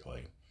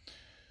specifically,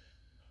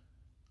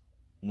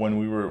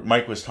 when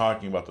Mike was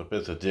talking about the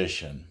 5th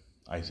edition,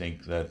 I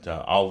think that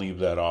I'll leave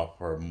that off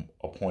for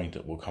a point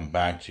that we'll come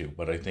back to.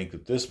 But I think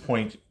that this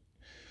point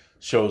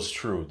shows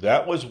true.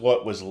 That was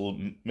what was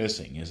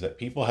missing, is that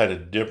people had a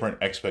different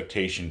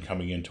expectation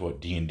coming into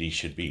what D&D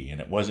should be, and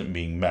it wasn't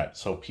being met.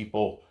 So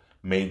people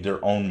made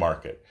their own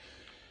market.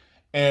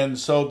 And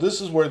so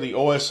this is where the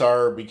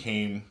OSR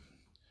became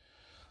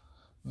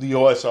the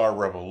OSR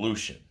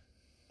revolution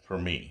for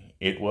me.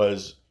 It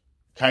was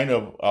kind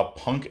of a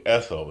punk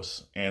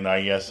ethos, and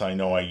I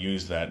know I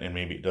use that, and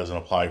maybe it doesn't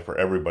apply for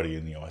everybody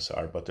in the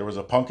OSR, but there was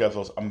a punk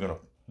ethos. I'm going to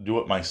do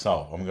it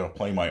myself. I'm going to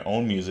play my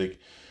own music.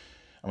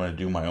 I'm going to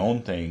do my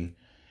own thing,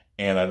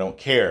 and I don't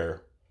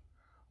care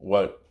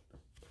what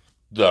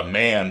the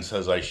man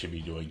says I should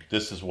be doing.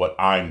 This is what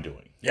I'm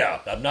doing.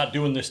 Yeah, I'm not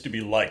doing this to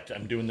be liked.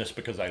 I'm doing this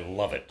because I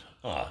love it.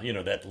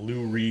 That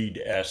Lou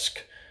Reed-esque,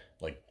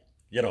 like,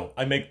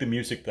 I make the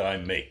music that I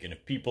make, and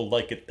if people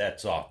like it,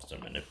 that's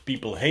awesome. And if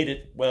people hate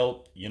it,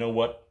 well, you know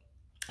what?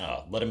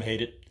 Let them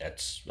hate it.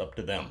 That's up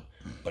to them.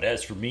 But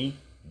as for me,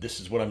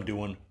 this is what I'm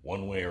doing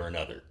one way or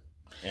another.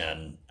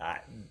 And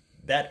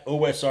that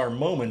OSR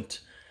moment,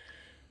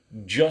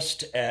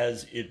 just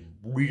as it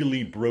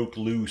really broke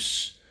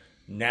loose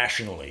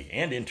nationally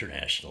and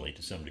internationally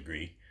to some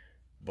degree,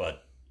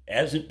 but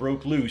as it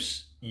broke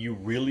loose, you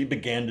really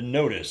began to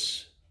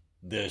notice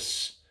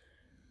this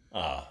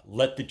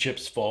let the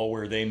chips fall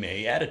where they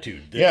may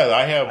attitude.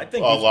 I have a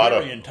lot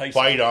of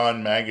Fight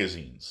On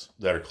magazines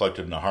that are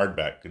collected in the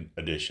hardback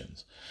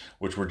editions,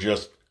 which were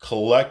just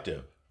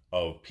collective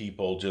of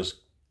people just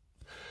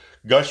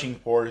gushing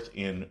forth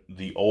in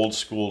the old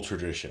school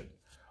tradition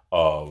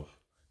of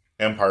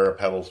Empire of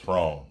Petal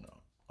Throne,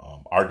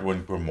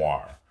 Arduin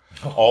Grimoire,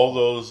 all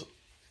those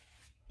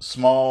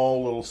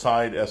small little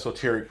side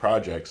esoteric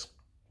projects,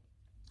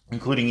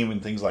 including even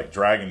things like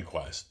Dragon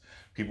Quest.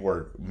 People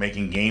were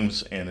making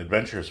games and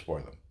adventures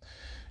for them.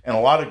 And a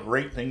lot of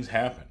great things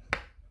happened.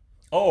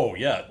 Oh,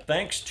 yeah.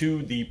 Thanks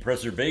to the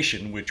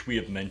preservation, which we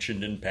have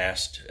mentioned in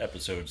past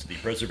episodes, the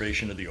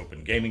preservation of the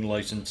Open Gaming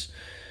License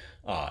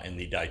and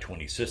the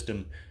Die-20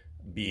 system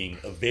being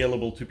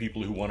available to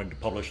people who wanted to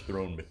publish their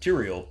own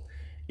material,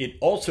 it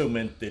also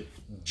meant that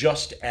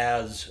just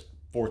as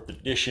 4th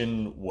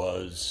edition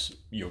was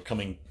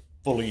coming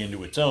fully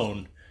into its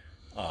own,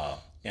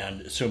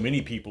 and so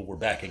many people were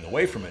backing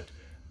away from it,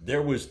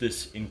 there was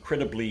this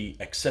incredibly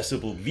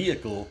accessible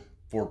vehicle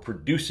for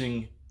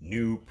producing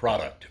new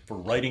product, for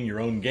writing your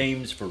own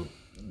games, for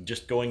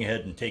just going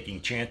ahead and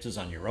taking chances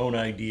on your own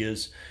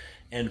ideas,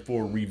 and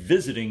for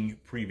revisiting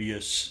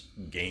previous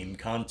game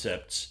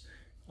concepts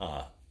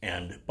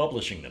and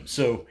publishing them.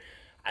 So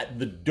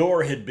the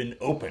door had been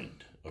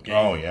opened. Okay.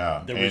 Oh,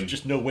 yeah. There was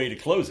just no way to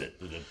close it.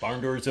 The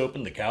barn door is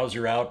open, the cows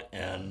are out,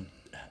 and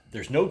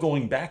there's no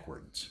going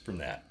backwards from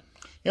that.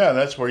 Yeah,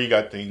 that's where you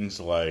got things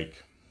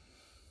like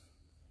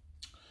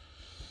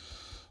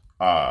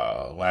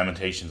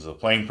Lamentations of the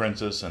Flame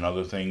Princess and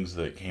other things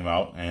that came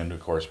out. And, of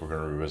course, we're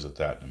going to revisit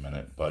that in a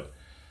minute. But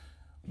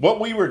what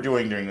we were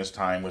doing during this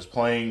time was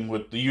playing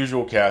with the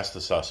usual cast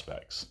of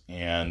suspects.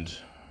 And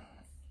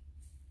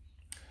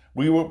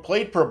we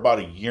played for about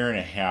a year and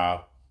a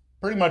half,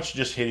 pretty much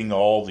just hitting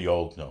all the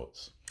old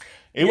notes.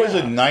 It was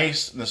a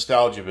nice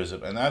nostalgia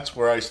visit, and that's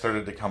where I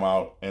started to come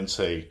out and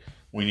say,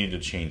 we need to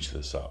change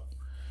this up.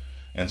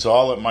 And so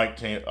I'll let Mike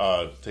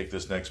take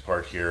this next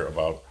part here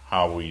about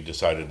how we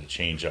decided to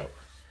change up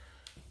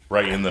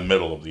right in the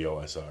middle of the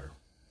OSR.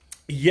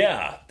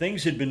 Yeah,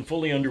 things had been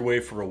fully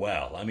underway for a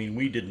while. I mean,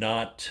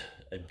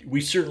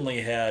 we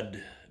certainly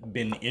had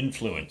been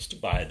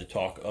influenced by the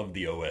talk of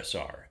the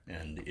OSR.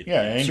 And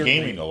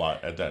gaming a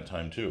lot at that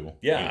time, too.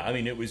 Yeah, I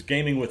mean, it was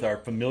gaming with our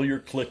familiar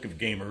clique of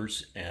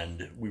gamers,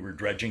 and we were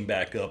dredging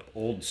back up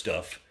old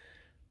stuff.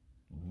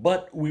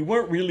 But we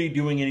weren't really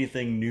doing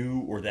anything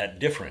new or that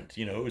different.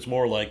 It was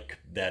more like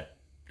that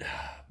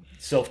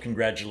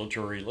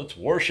self-congratulatory, let's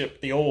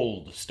worship the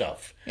old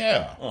stuff.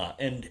 Yeah.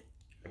 And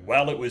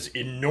while it was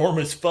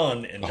enormous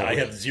fun, and I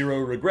have zero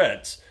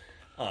regrets,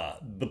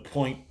 the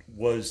point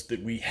was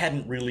that we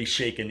hadn't really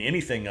shaken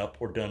anything up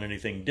or done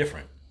anything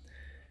different.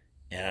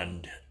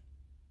 And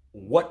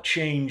what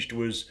changed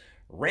was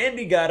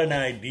Randy got an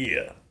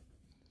idea.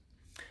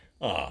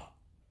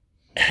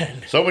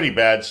 So many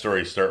bad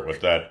stories start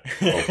with that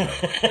opener.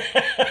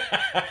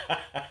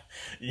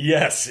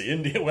 Yes,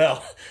 indeed.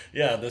 Well,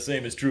 yeah, the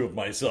same is true of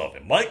myself.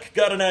 And Mike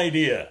got an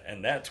idea,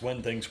 and that's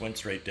when things went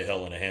straight to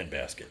hell in a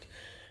handbasket.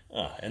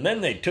 And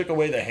then they took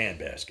away the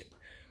handbasket.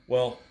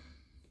 Well,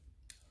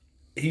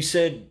 he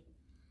said,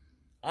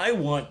 I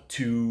want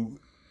to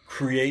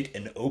create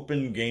an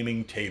open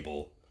gaming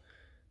table,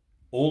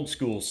 old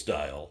school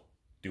style,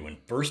 doing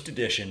 1st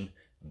edition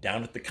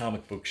down at the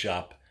comic book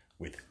shop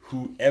with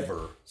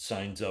whoever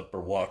signs up or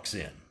walks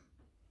in.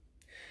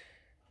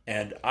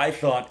 And I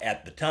thought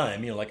at the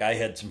time, I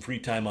had some free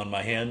time on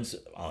my hands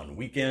on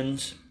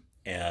weekends,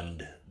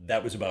 and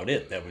that was about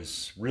it. That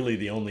was really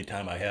the only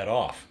time I had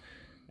off.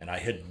 And I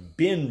had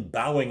been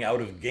bowing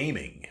out of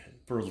gaming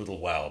for a little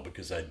while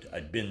because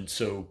I'd been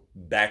so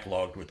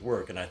backlogged with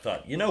work, and I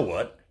thought, you know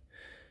what?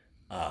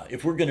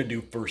 If we're going to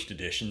do 1st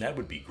edition, that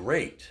would be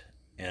great.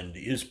 And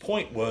his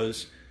point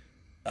was,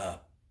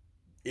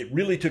 it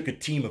really took a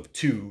team of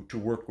 2 to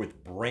work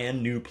with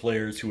brand new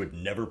players who had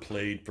never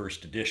played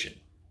 1st edition.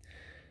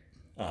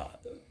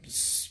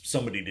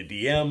 Somebody to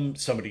DM,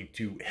 somebody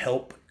to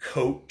help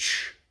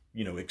coach,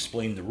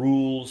 explain the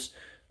rules,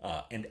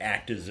 and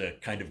act as a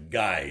kind of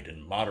guide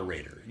and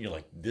moderator.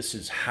 This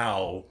is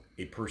how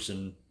a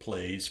person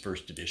plays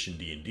first edition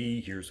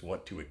D&D. Here's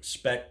what to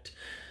expect.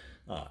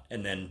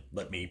 And then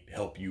let me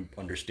help you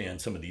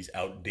understand some of these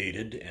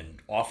outdated and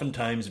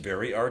oftentimes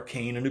very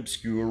arcane and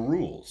obscure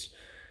rules.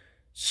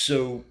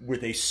 So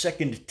with a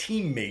second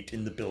teammate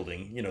in the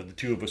building, the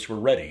two of us were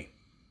ready.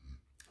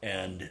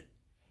 And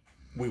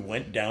we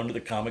went down to the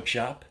comic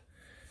shop,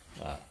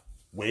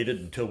 waited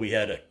until we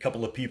had a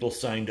couple of people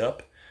signed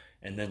up,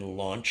 and then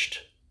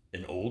launched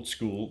an old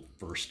school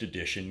first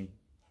edition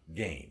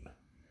game.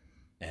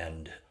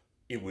 And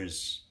it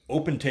was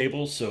open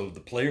table, so the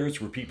players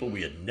were people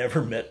we had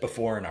never met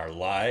before in our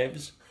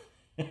lives.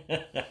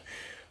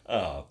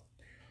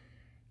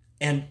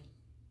 And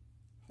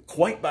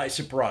quite by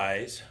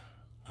surprise,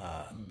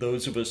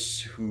 those of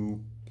us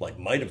who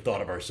might have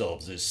thought of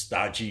ourselves as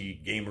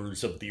stodgy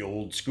gamers of the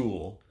old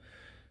school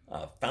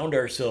found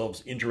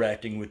ourselves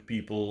interacting with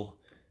people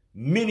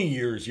many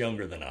years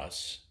younger than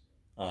us,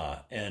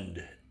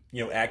 and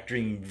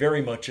acting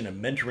very much in a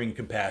mentoring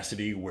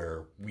capacity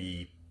where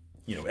we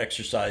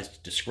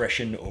exercised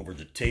discretion over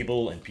the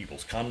table and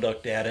people's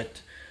conduct at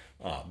it,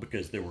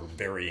 because there were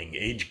varying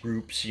age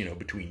groups,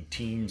 between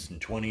teens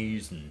and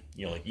 20s and,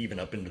 even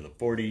up into the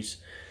 40s.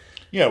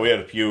 Yeah, we had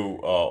a few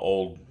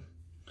old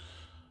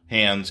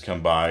hands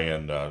come by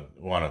and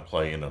want to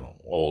play in an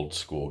old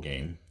school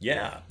game.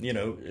 Yeah,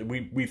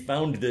 we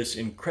found this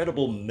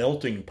incredible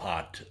melting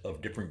pot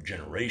of different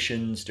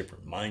generations,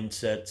 different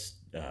mindsets,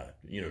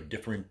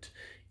 different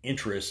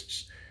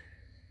interests.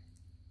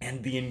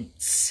 And the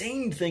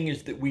insane thing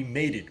is that we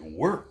made it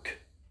work.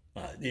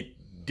 It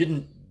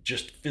didn't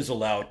just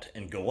fizzle out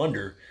and go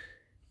under.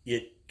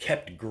 It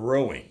kept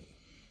growing.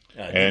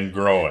 And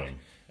growing.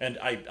 And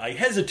I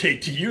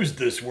hesitate to use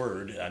this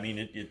word. I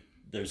mean,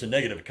 there's a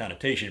negative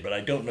connotation, but I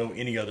don't know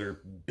any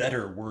other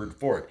better word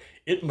for it.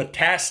 It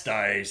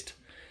metastasized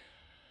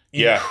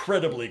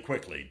incredibly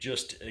quickly,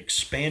 just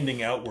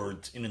expanding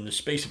outwards. And in the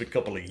space of a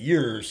couple of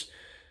years,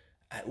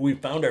 we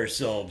found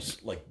ourselves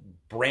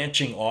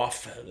branching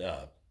off,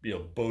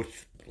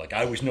 both,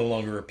 I was no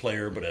longer a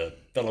player, but a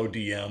fellow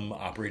DM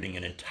operating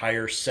an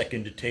entire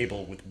second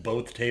table with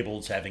both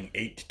tables having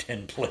 8 to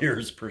 10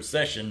 players per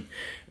session.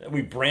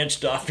 We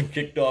branched off and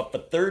kicked off a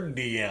third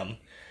DM.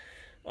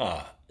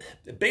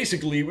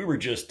 Basically, we were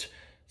just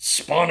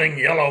spawning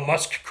yellow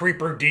musk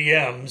creeper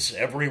DMs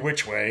every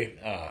which way,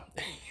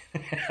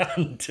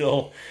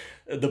 until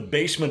the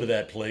basement of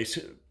that place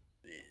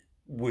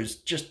was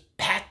just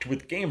packed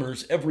with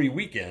gamers every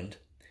weekend.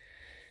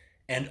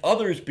 And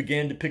others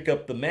began to pick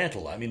up the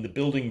mantle. I mean, the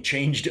building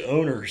changed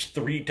owners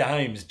 3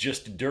 times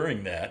just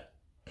during that.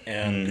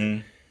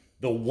 And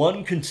the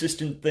one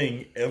consistent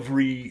thing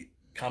every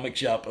comic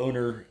shop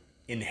owner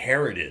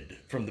inherited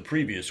from the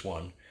previous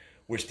one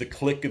was the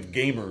clique of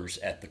gamers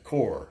at the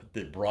core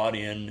that brought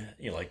in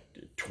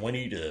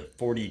 20 to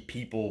 40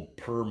 people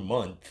per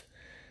month.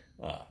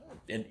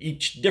 And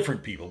each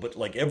different people, but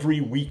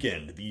every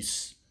weekend,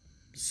 these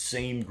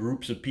same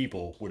groups of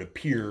people would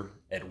appear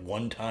at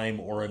one time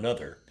or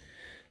another.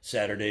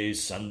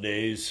 Saturdays,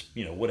 Sundays,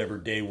 whatever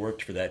day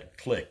worked for that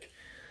clique.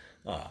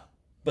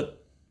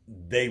 But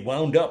they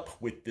wound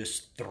up with this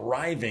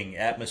thriving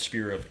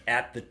atmosphere of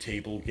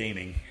at-the-table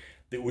gaming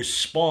that was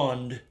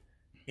spawned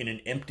in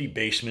an empty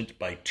basement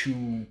by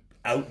 2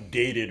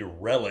 outdated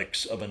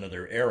relics of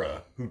another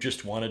era who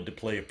just wanted to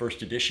play a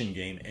first edition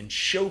game and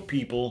show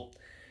people,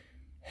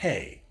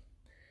 hey,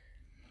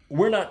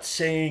 we're not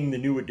saying the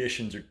new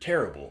editions are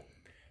terrible,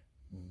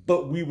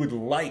 but we would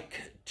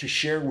like to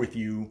share with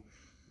you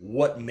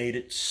what made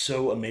it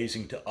so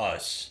amazing to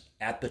us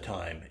at the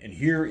time. And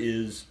here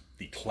is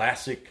the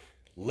classic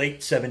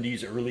late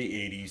 70s, early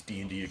 80s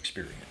D&D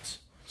experience,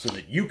 so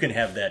that you can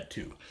have that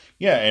too.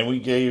 Yeah, and we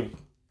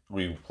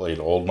played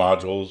old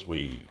modules.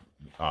 We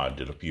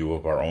did a few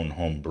of our own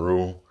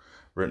homebrew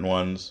written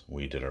ones.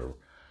 We did and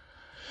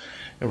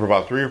for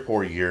about 3 or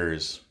 4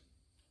 years,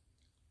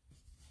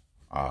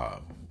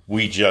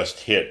 we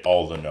just hit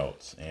all the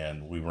notes,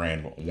 and we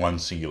ran one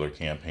singular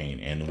campaign,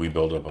 and we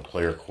built up a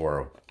player core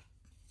of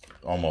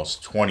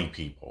almost 20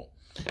 people.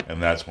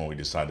 And that's when we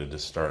decided to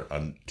start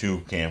 2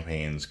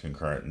 campaigns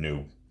concurrent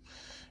new,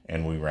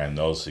 and we ran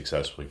those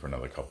successfully for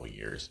another couple of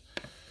years.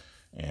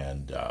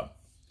 And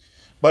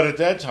but at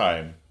that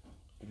time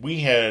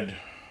we had,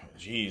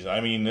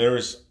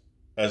 there's,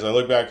 as I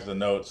look back at the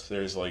notes,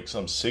 there's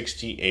some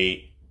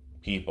 68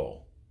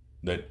 people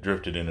that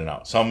drifted in and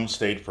out. Some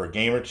stayed for a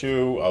game or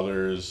 2,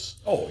 others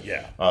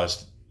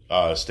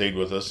stayed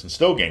with us and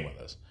still game with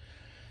us.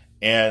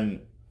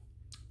 And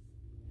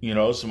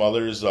some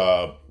others,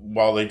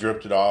 while they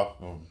drifted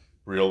off of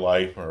real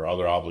life or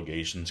other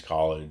obligations,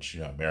 college,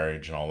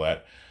 marriage and all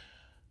that,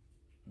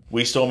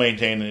 we still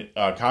maintain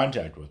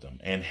contact with them.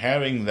 And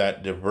having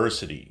that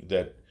diversity,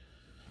 that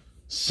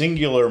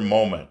singular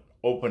moment,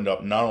 opened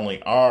up not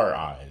only our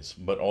eyes,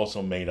 but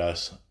also made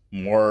us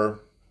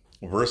more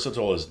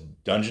versatile as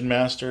dungeon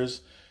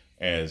masters,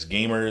 as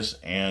gamers,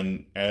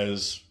 and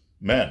as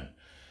men.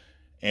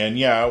 And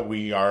yeah,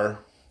 we are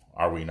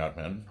we not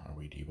men? Are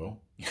we Devo?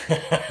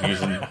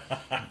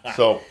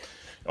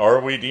 Or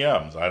are we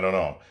DMs? I don't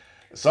know.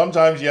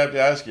 Sometimes you have to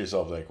ask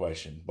yourself that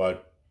question.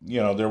 But,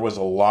 there was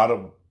a lot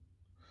of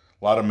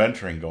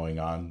mentoring going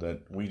on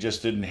that we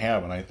just didn't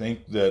have. And I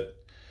think that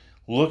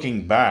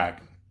looking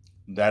back,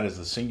 that is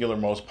the singular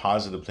most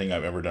positive thing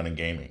I've ever done in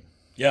gaming.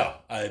 Yeah,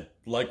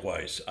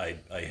 likewise. I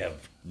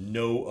have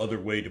no other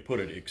way to put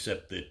it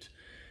except that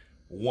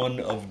one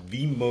of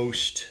the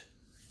most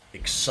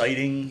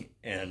exciting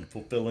and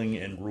fulfilling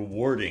and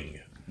rewarding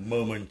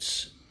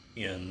moments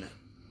in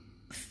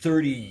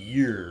 30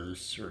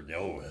 years,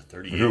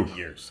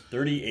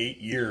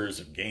 38 years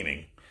of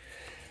gaming.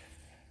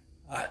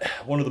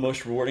 One of the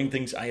most rewarding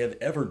things I have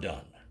ever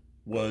done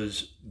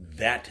was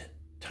that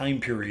time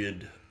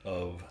period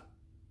of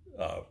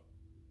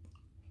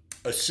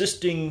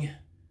assisting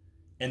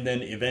and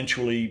then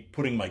eventually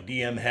putting my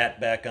DM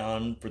hat back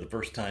on for the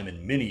first time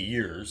in many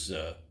years.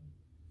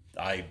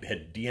 I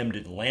had DM'd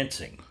in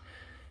Lansing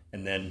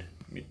and then,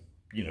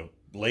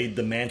 laid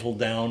the mantle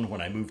down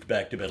when I moved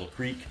back to Battle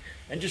Creek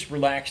and just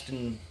relaxed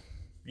and,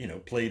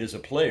 played as a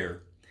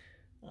player.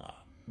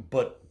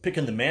 But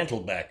picking the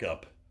mantle back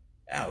up,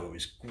 it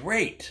was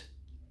great.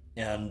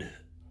 And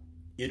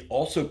it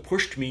also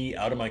pushed me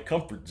out of my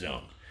comfort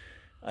zone.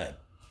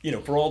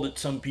 For all that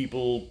some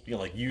people,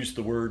 use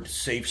the word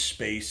safe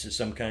space as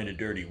some kind of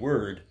dirty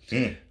word,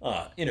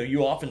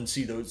 you often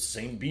see those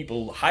same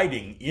people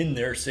hiding in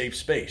their safe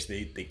space.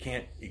 They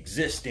can't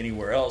exist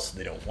anywhere else.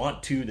 They don't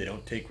want to. They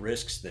don't take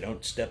risks. They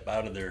don't step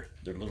out of their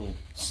little,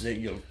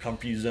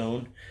 comfy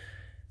zone.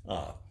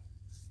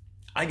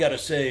 I gotta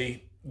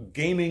say,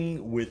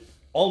 gaming with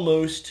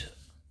almost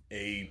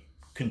a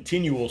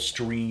continual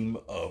stream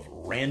of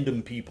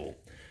random people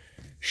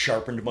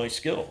sharpened my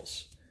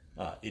skills.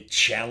 It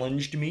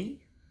challenged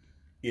me.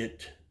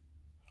 It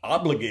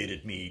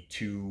obligated me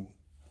to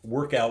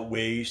work out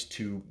ways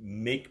to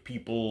make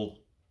people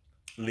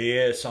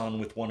liaison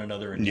with one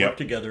another and work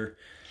together.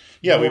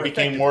 Yeah, we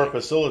became more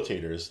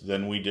facilitators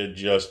than we did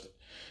just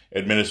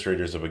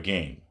administrators of a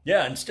game.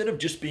 Yeah, instead of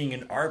just being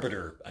an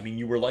arbiter,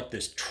 you were like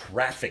this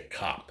traffic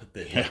cop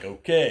that,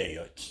 okay,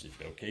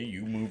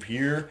 you move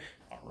here.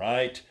 All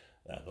right,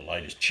 the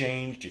light has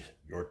changed.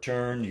 Your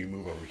turn. You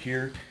move over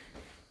here.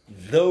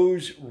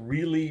 Those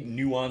really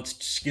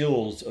nuanced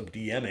skills of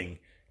DMing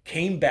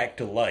came back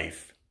to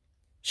life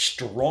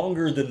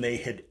stronger than they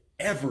had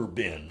ever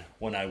been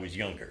when I was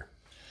younger.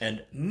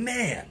 And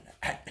man,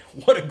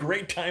 what a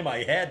great time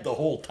I had the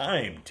whole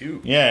time, too.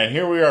 Yeah, and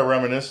here we are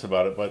reminiscing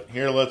about it, but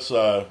here let's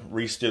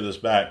re-steer this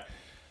back.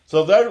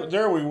 So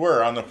there we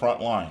were on the front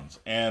lines,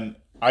 and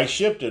I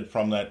shifted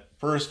from that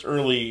first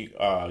early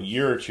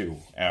year or two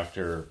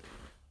after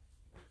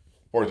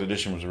 4th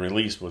edition was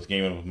released with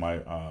gaming with my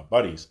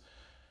buddies,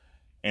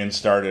 and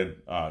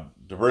started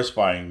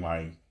diversifying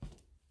my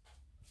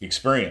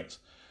experience.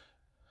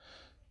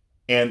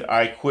 And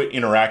I quit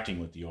interacting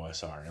with the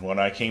OSR. And when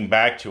I came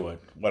back to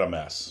it, what a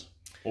mess.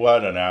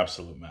 What an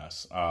absolute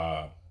mess.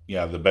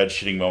 The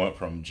bed-shitting moment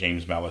from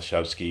James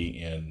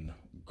Malashevsky in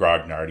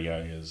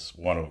Grognardia is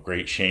one of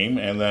great shame,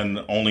 and then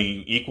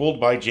only equaled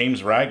by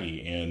James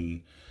Raggi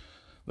in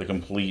the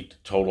complete,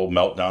 total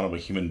meltdown of a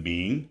human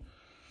being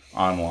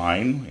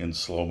online in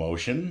slow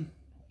motion.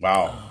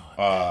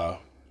 Wow.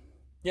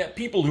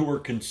 People who were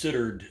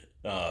considered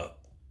the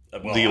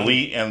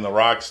elite and the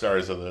rock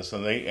stars of this,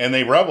 and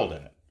they reveled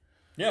in it.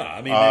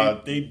 Yeah,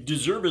 they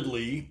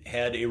deservedly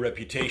had a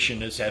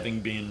reputation as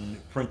having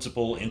been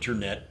principal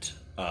internet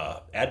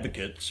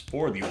advocates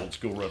for the old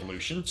school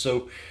revolution.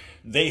 So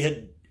they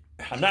had.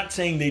 I'm not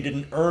saying they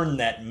didn't earn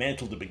that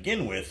mantle to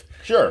begin with.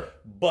 Sure.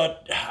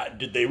 But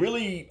did they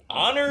really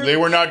honor? They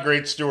were not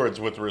great stewards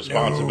with the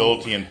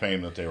responsibility and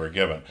fame that they were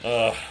given.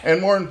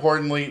 And more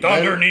importantly,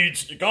 Gondor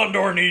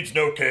needs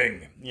no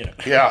king.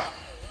 Yeah.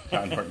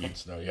 Gondor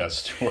needs no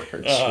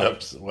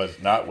stewardship was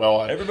not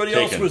well Everybody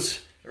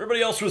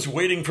else was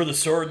waiting for the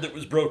sword that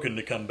was broken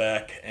to come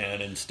back,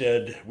 and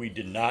instead we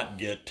did not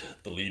get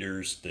the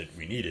leaders that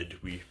we needed.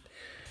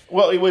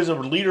 Well, it was a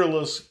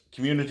leaderless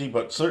community,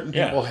 but certain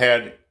people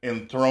had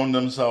enthroned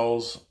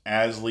themselves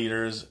as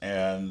leaders,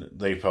 and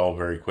they fell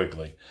very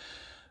quickly.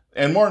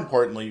 And more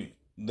importantly,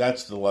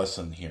 that's the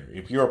lesson here.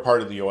 If you're a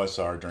part of the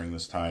OSR during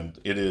this time,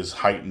 it is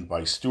heightened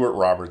by Stuart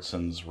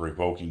Robertson's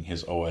revoking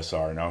his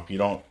OSR. Now, if you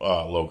don't,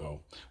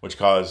 logo, which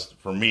caused,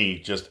 for me,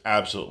 just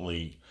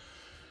absolutely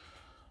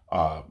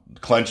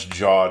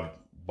clenched-jawed,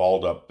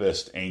 balled-up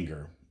fist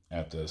anger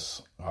at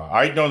this.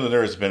 I know that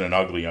there has been an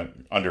ugly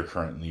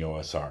undercurrent in the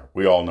OSR.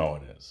 We all know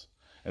it is.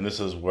 And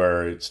this is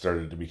where it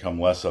started to become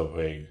less of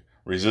a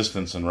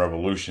resistance and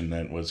revolution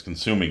than it was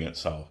consuming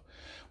itself.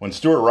 When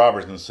Stuart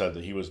Robertson said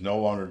that he was no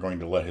longer going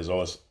to let his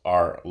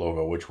OSR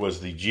logo, which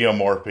was the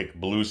geomorphic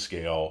blue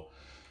scale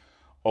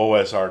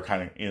OSR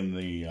kind of in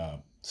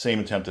the same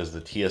attempt as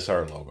the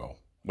TSR logo.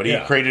 But he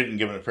created it and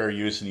given it fair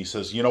use, and he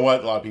says, you know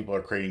what? A lot of people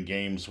are creating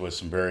games with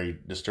some very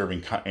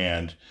disturbing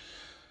and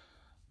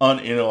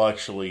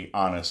unintellectually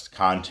honest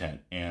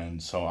content.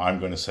 And so I'm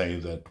going to say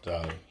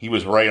that he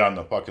was right on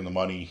the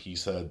money. He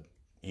said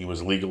he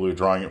was legally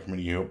withdrawing it from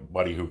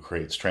anybody who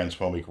creates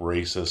transphobic,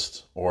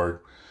 racist,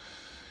 or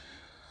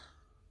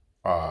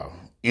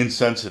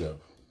insensitive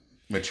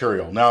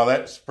material. Now,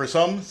 that's for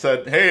some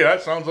said, hey,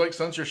 that sounds like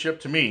censorship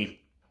to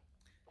me.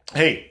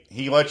 Hey,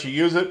 he lets you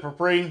use it for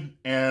free,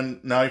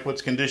 and now he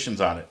puts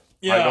conditions on it.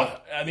 Yeah,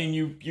 I mean,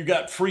 you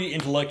got free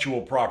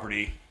intellectual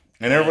property.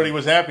 And everybody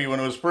was happy when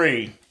it was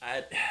free.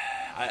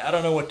 I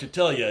don't know what to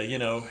tell you.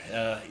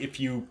 If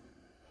you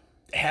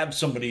have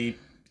somebody,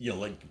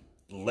 like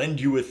lend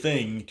you a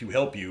thing to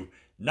help you,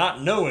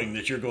 not knowing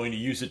that you're going to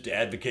use it to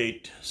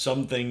advocate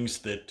some things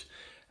that,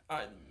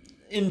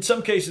 in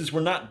some cases,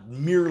 were not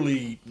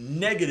merely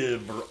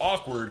negative or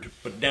awkward,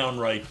 but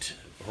downright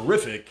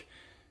horrific.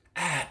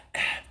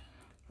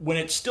 When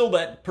it's still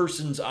that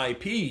person's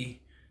IP,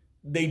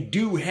 they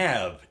do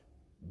have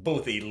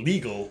both a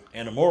legal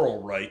and a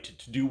moral right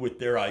to do with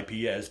their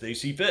IP as they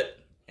see fit.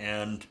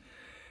 And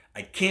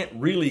I can't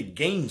really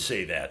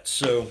gainsay that.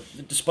 So,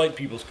 despite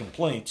people's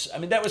complaints, I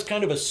mean, that was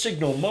kind of a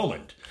signal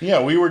moment.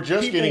 Yeah, we were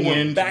just People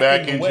getting were back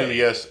backing into away.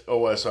 the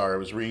OSR. I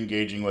was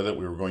re-engaging with it.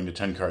 We were going to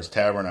 10 Cars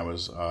Tavern. I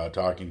was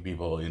talking to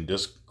people in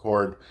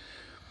Discord,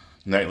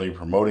 nightly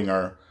promoting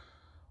our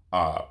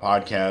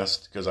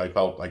podcast, because I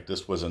felt like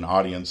this was an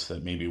audience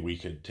that maybe we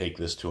could take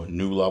this to a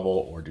new level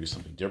or do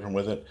something different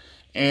with it.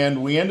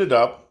 And we ended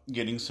up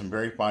getting some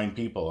very fine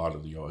people out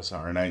of the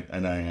OSR,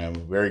 and I am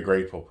very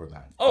grateful for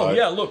that.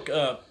 Yeah, look,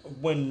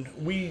 when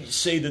we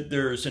say that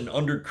there's an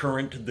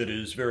undercurrent that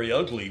is very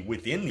ugly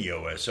within the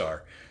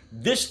OSR,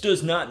 this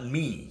does not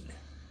mean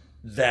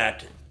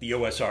that the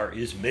OSR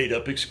is made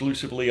up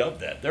exclusively of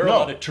that. There are a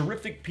lot of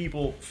terrific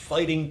people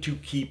fighting to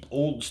keep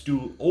old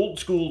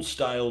school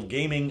style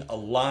gaming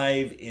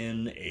alive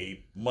in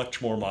a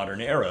much more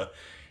modern era.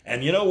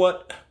 And you know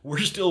what? We're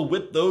still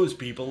with those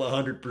people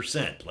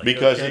 100%.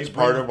 Because it's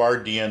part of our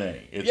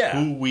DNA. It's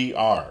who we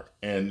are.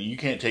 And you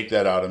can't take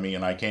that out of me,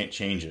 and I can't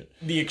change it.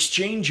 The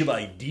exchange of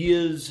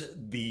ideas,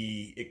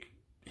 the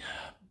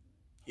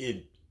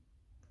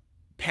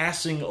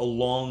passing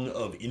along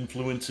of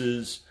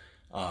influences,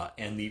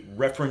 and the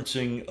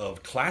referencing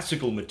of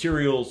classical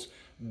materials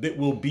that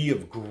will be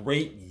of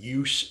great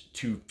use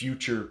to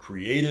future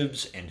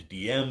creatives and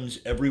DMs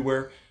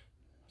everywhere.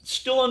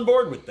 Still on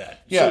board with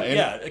that.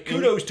 Yeah, so,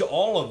 kudos to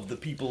all of the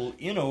people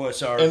in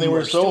OSR. And they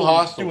were so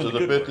hostile to the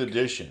 5th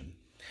edition.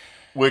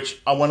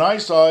 Which, when I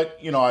saw it,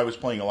 I was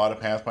playing a lot of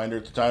Pathfinder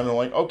at the time, and I'm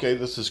like, okay,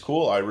 this is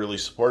cool. I really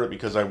support it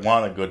because I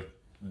want a good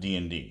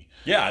D&D.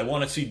 Yeah, I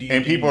want to see D&D.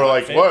 And people are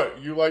like,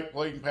 what? You like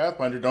playing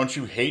Pathfinder? Don't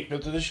you hate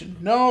 5th edition?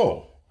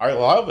 No, I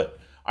love it.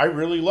 I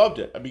really loved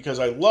it because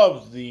I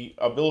loved the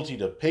ability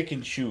to pick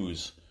and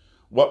choose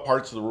what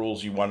parts of the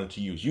rules you wanted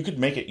to use. You could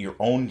make it your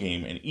own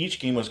game, and each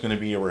game was going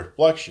to be a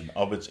reflection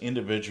of its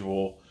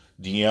individual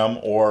DM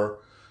or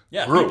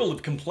group. People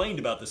have complained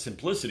about the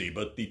simplicity,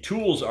 but the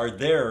tools are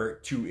there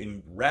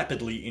to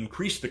rapidly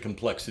increase the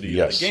complexity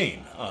of the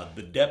game.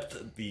 The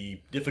depth,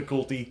 the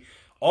difficulty,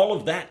 all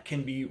of that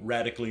can be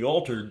radically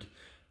altered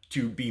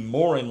to be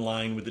more in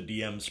line with the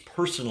DM's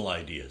personal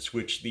ideas,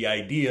 which the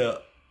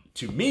idea,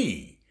 to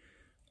me,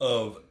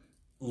 of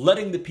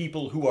letting the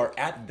people who are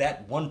at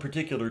that one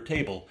particular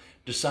table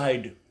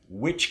decide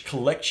which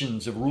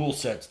collections of rule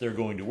sets they're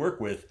going to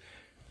work with.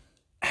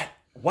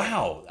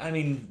 Wow, I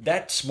mean,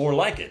 that's more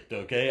like it,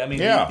 okay? I mean,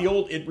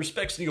 it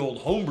respects the old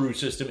homebrew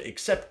system,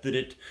 except that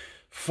it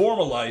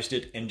formalized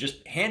it and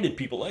just handed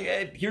people, like,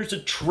 hey, here's a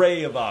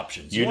tray of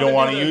options. You don't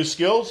want to use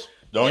skills?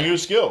 Don't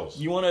use skills.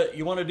 You want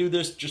to do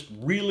this just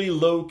really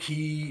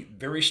low-key,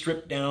 very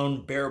stripped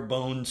down, bare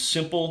bones,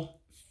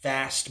 simple,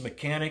 fast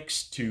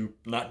mechanics to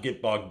not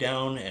get bogged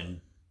down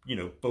and,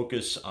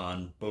 focus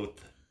on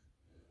both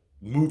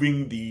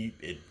moving the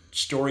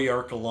story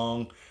arc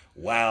along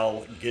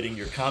while getting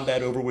your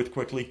combat over with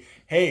quickly.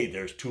 Hey,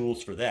 there's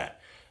tools for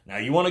that. Now,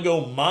 you want to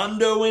go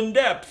Mondo in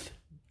depth,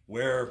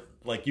 where,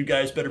 like, you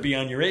guys better be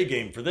on your A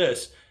game for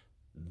this.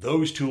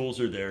 Those tools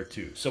are there,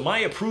 too. So my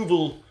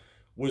approval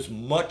was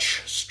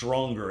much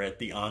stronger at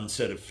the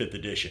onset of 5th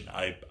edition.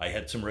 I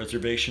had some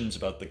reservations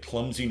about the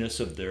clumsiness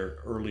of their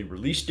early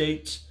release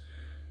dates,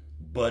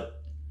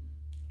 but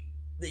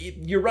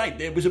you're right.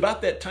 It was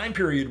about that time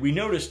period we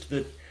noticed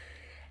that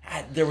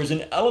there was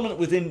an element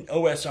within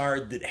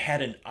OSR that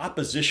had an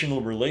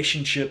oppositional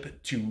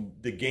relationship to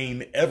the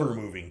game ever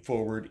moving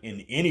forward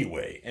in any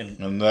way.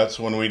 And that's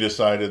when we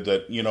decided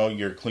that,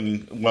 you're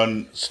clinging.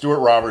 When Stuart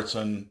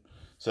Robertson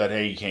said,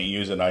 hey, you can't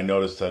use it, I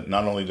noticed that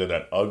not only did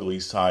that ugly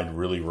side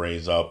really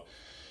raise up,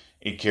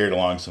 it carried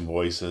along some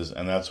voices.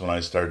 And that's when I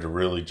started to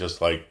really,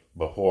 just like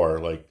before,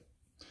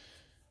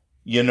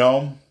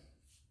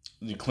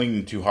 you're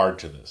clinging too hard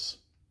to this.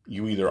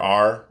 You either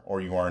are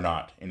or you are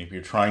not. And if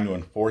you're trying to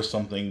enforce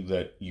something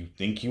that you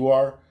think you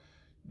are,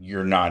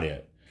 you're not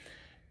it.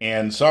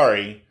 And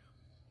sorry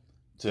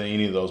to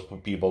any of those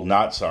people,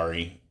 not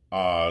sorry,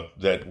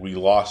 that we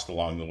lost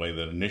along the way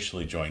that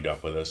initially joined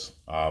up with us.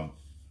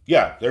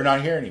 They're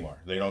not here anymore.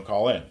 They don't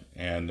call in.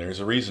 And there's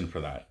a reason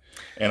for that.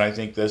 And I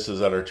think this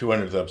is at our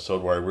 200th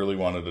episode where I really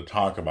wanted to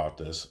talk about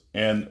this.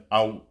 And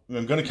I'm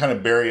going to kind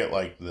of bury it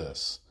like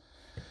this.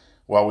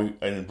 While we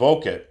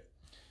invoke it,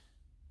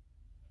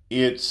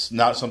 it's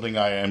not something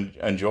I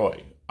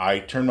enjoy. I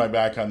turn my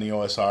back on the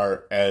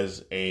OSR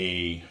as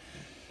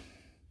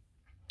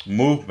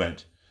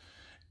movement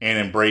and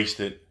embraced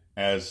it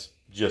as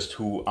just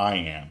who I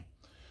am.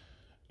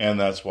 And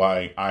that's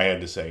why I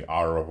had to say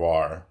au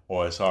revoir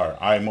OSR.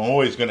 I'm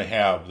always going to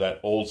have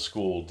that old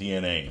school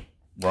DNA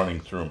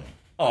running through me.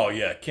 Oh,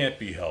 yeah, can't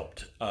be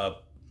helped.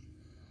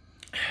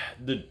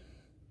 The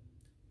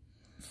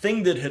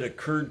thing that had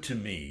occurred to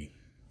me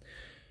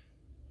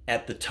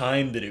at the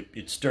time that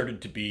it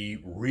started to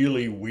be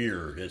really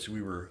weird as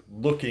we were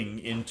looking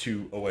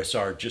into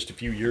OSR just a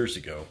few years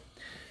ago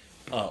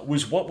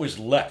was what was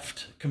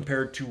left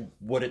compared to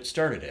what it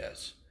started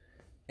as.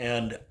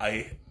 And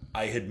I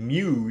had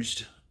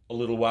mused a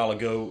little while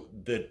ago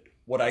that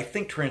what I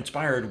think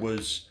transpired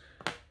was,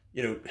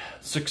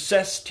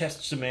 success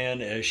tests a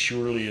man as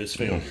surely as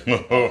failure,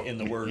 in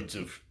the words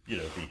of,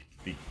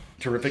 the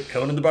terrific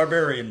Conan the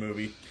Barbarian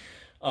movie.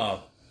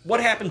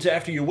 What happens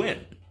after you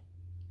win?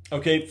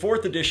 Okay,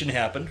 4th edition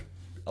happened.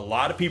 A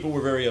lot of people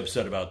were very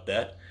upset about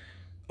that.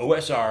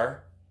 OSR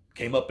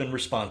came up in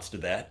response to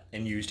that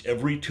and used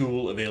every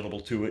tool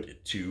available to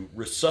it to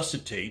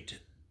resuscitate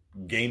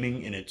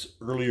gaming in its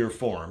earlier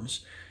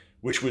forms,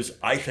 which was,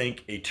 I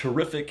think, a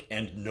terrific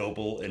and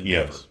noble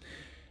endeavor. Yes.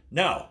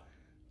 Now,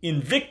 in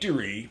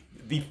Victory,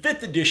 the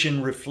 5th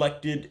edition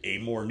reflected a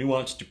more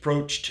nuanced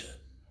approach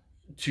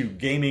to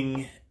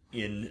gaming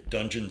in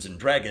Dungeons and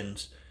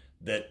Dragons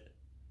that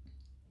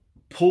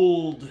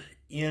pulled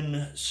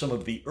in some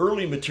of the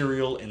early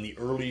material and the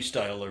early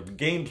style of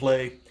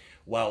gameplay,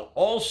 while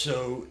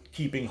also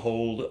keeping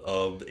hold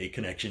of a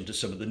connection to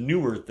some of the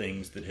newer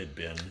things that had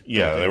been...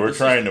 Yeah, they were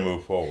trying to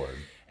move forward.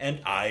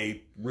 And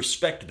I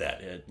respect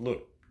that.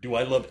 Look, do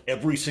I love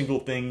every single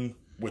thing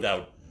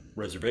without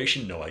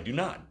reservation? No, I do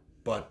not.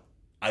 But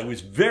I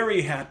was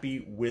very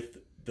happy with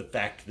the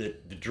fact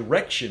that the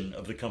direction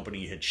of the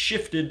company had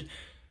shifted,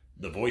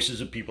 the voices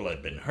of people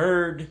had been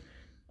heard,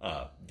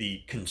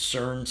 the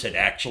concerns had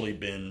actually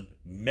been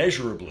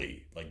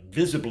measurably,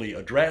 visibly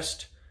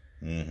addressed.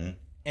 Mm-hmm.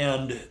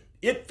 And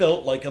it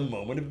felt like a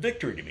moment of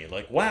victory to me.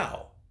 Like,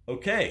 wow,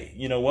 okay,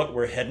 you know what?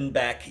 We're heading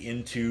back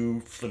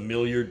into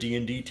familiar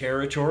D&D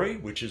territory,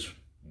 which is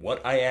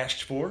what I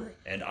asked for,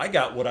 and I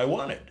got what I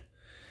wanted.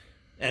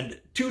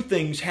 And 2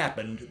 things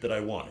happened that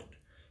I wanted.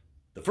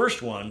 The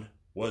first one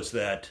was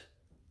that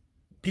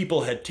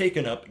people had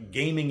taken up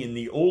gaming in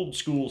the old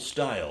school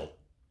style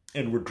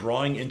and were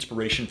drawing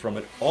inspiration from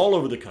it all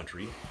over the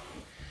country.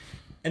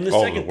 And the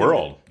all second over the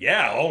world.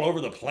 All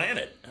over the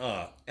planet.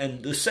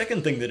 And the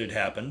second thing that had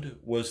happened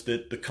was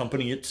that the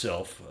company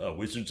itself,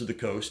 Wizards of the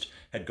Coast,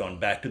 had gone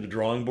back to the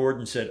drawing board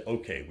and said,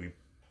 okay,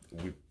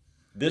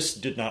 this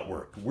did not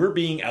work. We're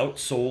being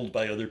outsold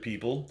by other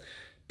people.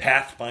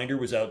 Pathfinder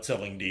was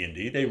outselling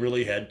D&D. They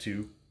really had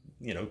to,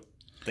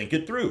 think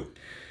it through.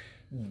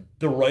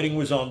 The writing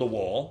was on the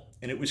wall,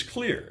 and it was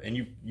clear. And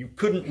you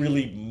couldn't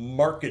really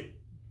market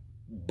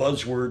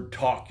buzzword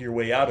talk your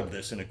way out of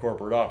this in a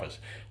corporate office.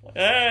 We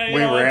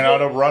ran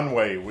out of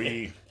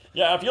runway.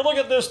 Yeah, if you look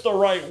at this the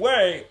right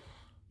way,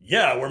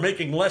 we're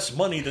making less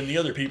money than the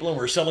other people, and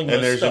we're selling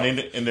less stuff.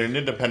 And there's an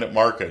independent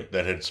market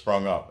that had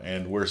sprung up,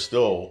 and we're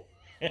still,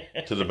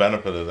 to the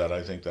benefit of that,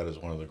 I think that is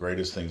one of the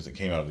greatest things that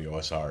came out of the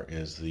OSR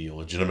is the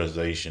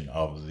legitimization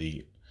of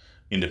the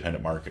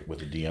independent market with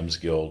the DM's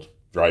Guild,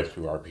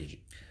 drive-through RPG.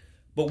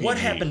 But what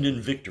happened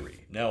in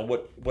Victory? Now,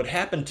 what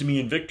happened to me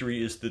in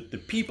Victory is that the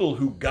people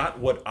who got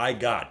what I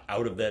got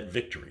out of that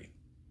victory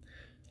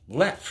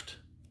left.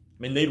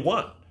 I mean, they'd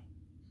won.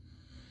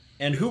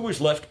 And who was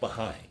left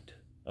behind?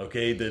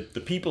 Okay,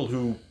 the people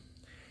who...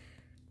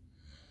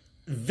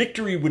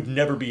 Victory would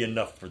never be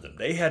enough for them.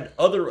 They had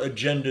other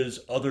agendas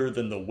other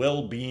than the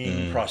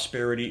well-being,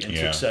 prosperity, and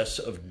success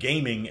of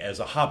gaming as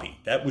a hobby.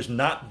 That was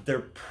not their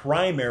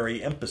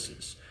primary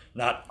emphasis.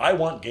 Not, I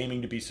want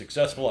gaming to be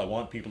successful. I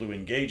want people to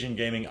engage in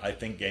gaming. I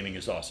think gaming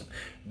is awesome.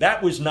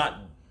 That was not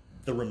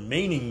the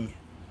remaining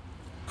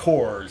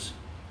core's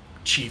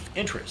chief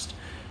interest.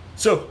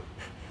 So,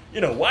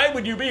 why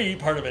would you be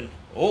part of an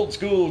old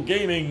school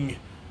gaming,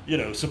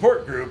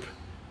 support group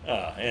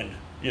and,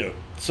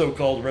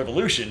 so-called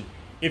revolution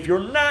if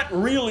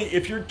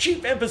if your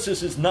chief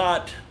emphasis is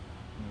not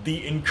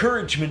the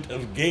encouragement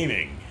of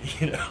gaming,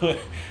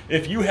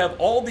 if you have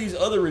all these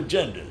other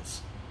agendas,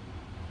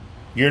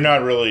 you're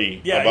not really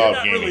about you're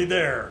not gaming. really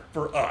there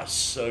for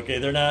us. Okay,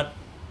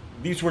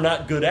 these were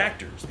not good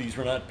actors. These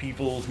were not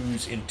people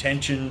whose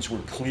intentions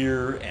were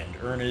clear and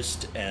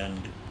earnest and,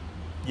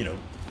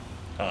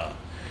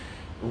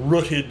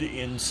 rooted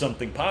in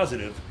something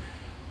positive.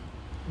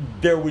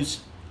 There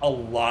was a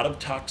lot of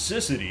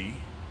toxicity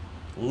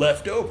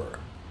left over.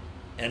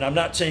 And I'm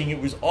not saying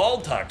it was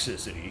all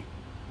toxicity,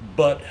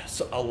 but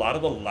a lot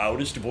of the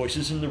loudest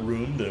voices in the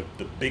room,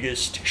 the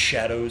biggest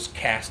shadows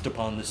cast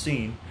upon the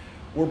scene,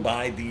 were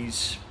by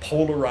these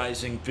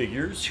polarizing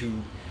figures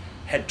who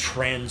had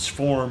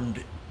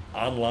transformed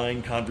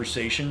online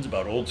conversations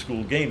about old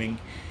school gaming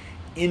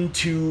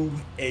into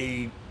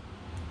a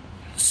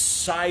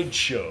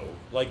sideshow,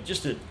 like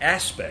just an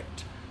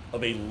aspect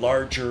of a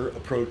larger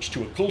approach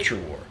to a culture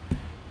war,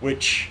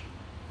 which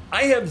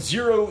I have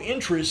zero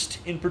interest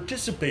in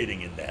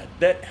participating in that.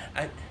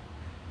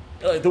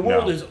 The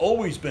world No. has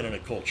always been in a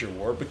culture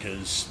war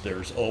because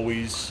there's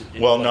always...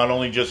 Well, not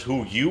only just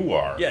who you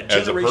are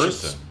as a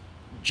person.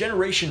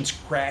 Generations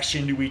crash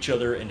into each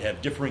other and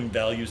have differing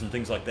values and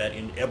things like that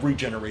in every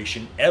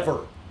generation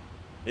ever.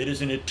 It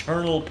is an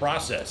eternal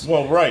process.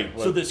 Well, right.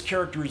 So this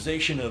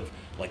characterization of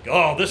like,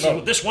 oh,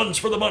 this one's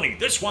for the money,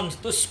 this one's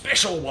the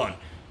special one,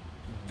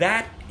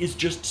 that is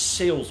just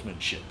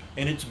salesmanship,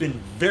 and it's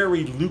been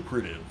very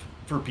lucrative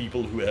for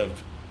people who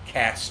have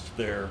cast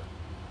their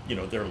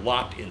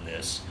lot in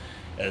this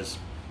as,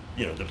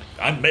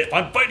 I'm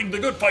fighting the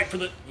good fight for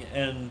the,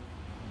 and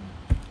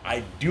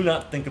I do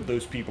not think of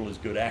those people as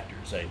good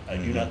actors. I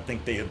do not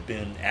think they have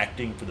been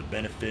acting for the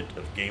benefit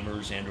of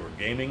gamers and or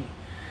gaming.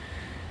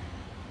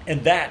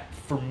 And that,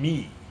 for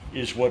me,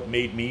 is what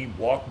made me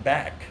walk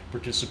back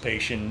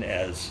participation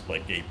as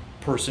like a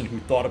person who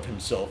thought of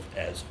himself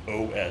as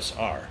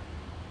OSR.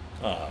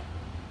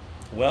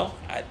 Well,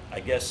 I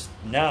guess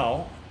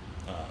now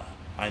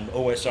I'm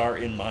OSR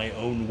in my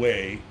own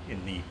way,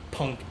 in the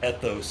punk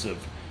ethos of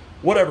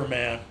whatever,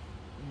 man,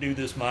 do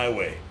this my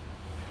way.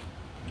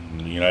 In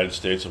the United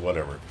States or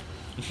whatever.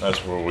 That's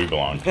where we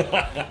belong.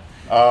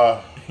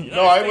 I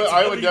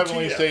would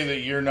definitely say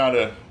that you're not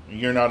a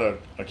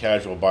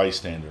casual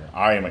bystander.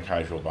 I am a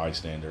casual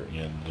bystander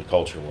in the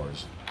culture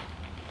wars.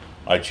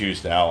 I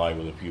choose to ally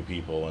with a few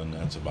people, and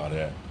that's about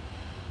it.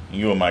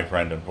 You and my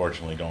friend,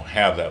 unfortunately, don't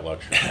have that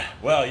luxury.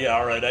 Well, yeah,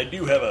 all right. I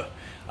do have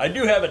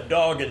a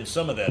dog in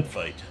some of that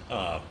fight.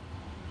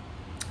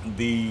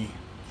 The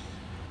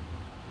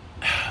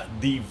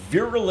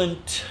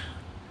virulent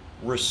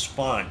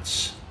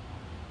response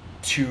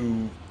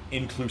to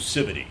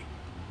inclusivity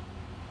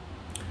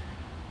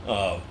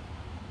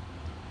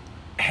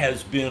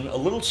has been a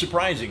little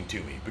surprising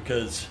to me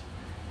because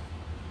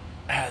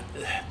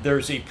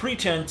there's a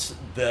pretense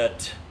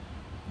that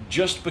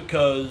just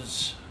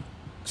because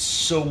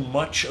so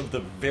much of the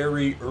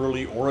very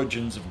early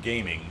origins of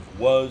gaming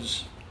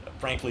was,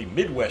 frankly,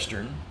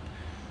 Midwestern,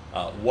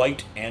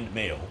 white and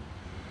male,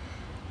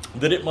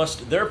 that it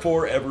must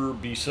therefore ever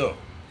be so.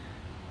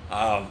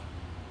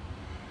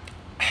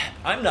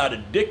 I'm not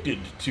addicted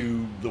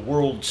to the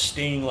world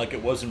staying like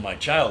it was in my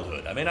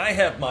childhood. I mean, I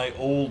have my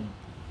old,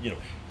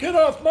 get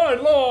off my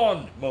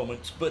lawn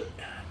moments, but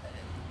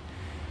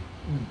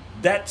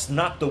that's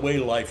not the way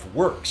life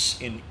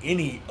works in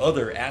any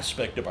other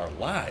aspect of our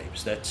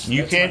lives.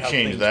 You that's can't not how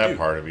change things that do.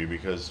 part of you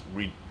because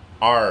we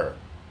are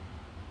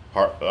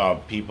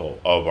people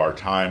of our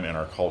time and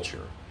our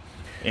culture.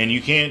 And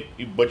you can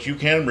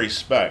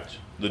respect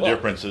the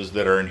differences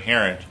that are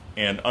inherent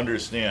and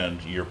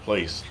understand your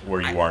place where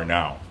you are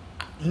now.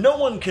 No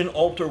one can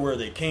alter where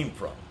they came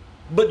from,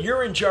 but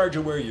you're in charge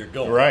of where you're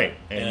going. Right,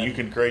 and you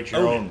can create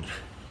your own.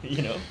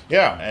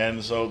 Yeah,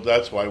 and so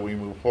that's why we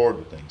move forward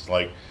with things.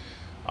 Like,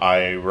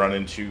 I run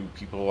into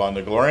people on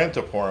the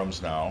Glorantha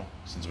forums now,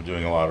 since I'm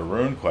doing a lot of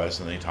RuneQuest,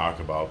 and they talk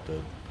about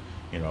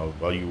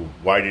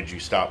why did you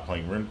stop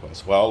playing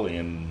RuneQuest? Well,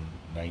 in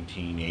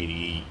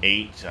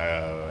 1988,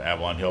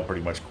 Avalon Hill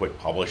pretty much quit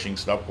publishing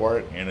stuff for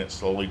it, and it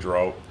slowly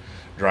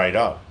dried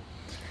up.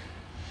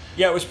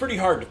 Yeah, it was pretty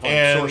hard to find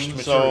sourced And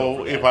material. so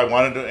for that. if I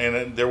wanted to,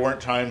 and there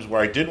weren't times where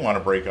I didn't want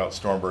to break out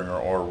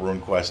Stormbringer or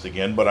RuneQuest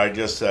again, but I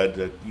just said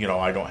that,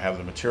 I don't have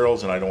the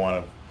materials and I don't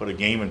want to put a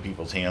game in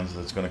people's hands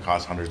that's going to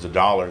cost hundreds of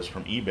dollars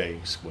from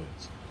eBay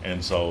squids.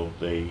 And so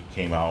they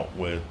came out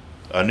with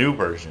a new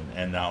version,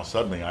 and now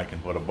suddenly I can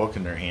put a book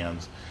in their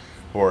hands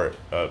for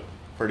a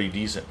pretty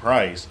decent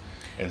price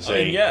and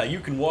say,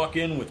 you can walk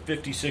in with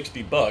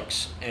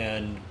 $50-$60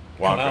 and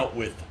come out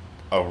with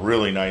a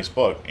really nice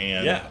book.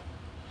 And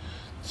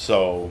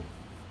so,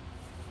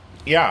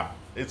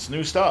 it's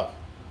new stuff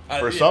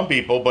for some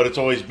people, but it's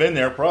always been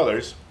there for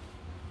others.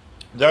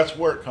 That's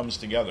where it comes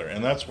together,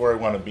 and that's where I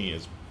want to be,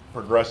 is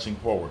progressing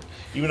forward.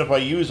 Even if I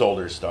use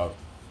older stuff,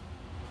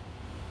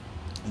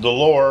 the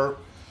lore,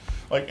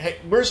 like, hey,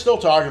 we're still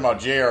talking about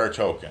J.R.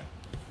 Tolkien.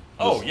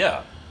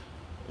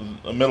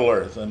 Middle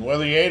Earth, and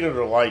whether you hate it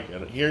or like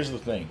it, here's the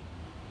thing.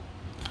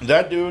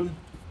 That dude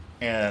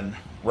and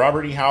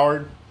Robert E.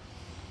 Howard,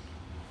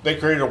 they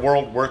created a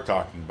world worth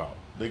talking about.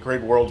 They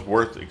create worlds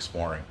worth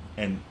exploring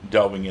and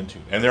delving into.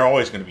 And they're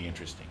always going to be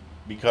interesting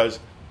because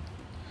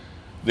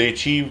they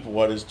achieved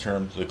what is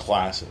termed the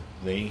classic.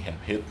 They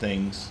have hit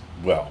things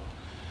well.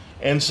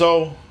 And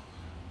so...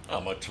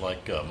 much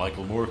like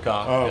Michael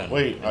Moorcock.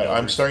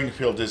 I'm starting to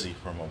feel dizzy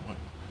for a moment.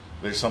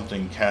 There's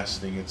something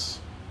casting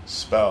its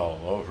spell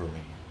over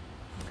me.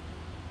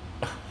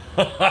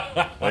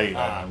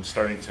 I'm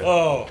starting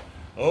to...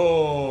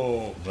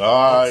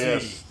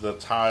 yes, the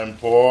time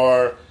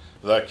for...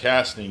 the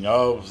casting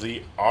of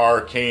the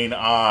arcane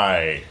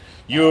eye.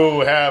 You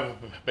have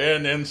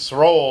been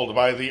enthralled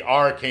by the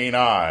arcane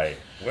eye.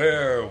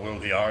 Where will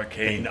the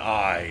arcane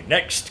eye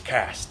next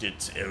cast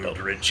its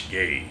eldritch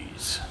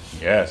gaze?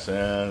 Yes,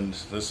 and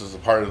this is the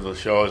part of the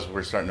show as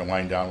we're starting to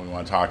wind down. We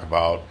want to talk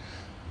about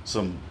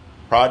some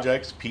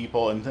projects,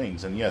 people, and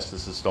things. And yes,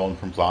 this is stolen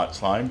from Plot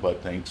Slime,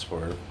 but thanks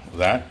for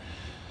that.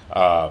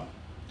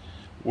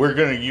 We're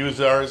going to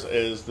use ours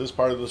as this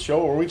part of the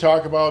show where we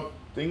talk about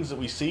things that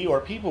we see or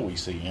people we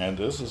see. And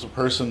this is a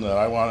person that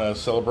I want to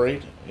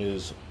celebrate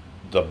is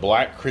the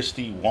Black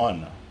Christie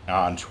 1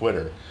 on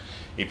Twitter.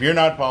 If you're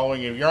not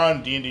following, if you're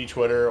on D&D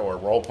Twitter or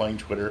role-playing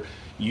Twitter,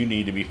 you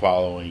need to be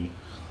following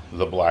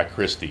the Black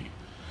Christie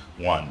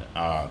 1.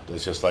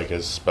 It's just like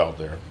it's spelled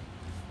there.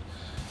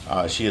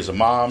 She is a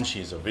mom, she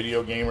is a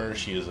video gamer,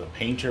 she is a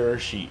painter,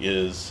 she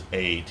is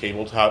a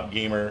tabletop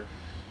gamer,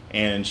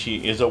 and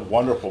she is a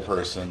wonderful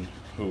person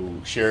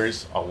who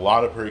shares a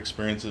lot of her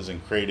experiences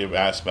and creative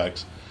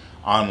aspects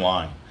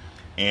online.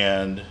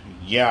 And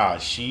yeah,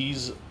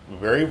 she's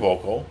very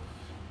vocal,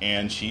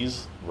 and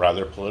she's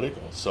rather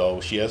political.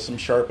 So she has some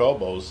sharp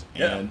elbows.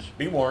 Yeah, and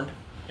be warned,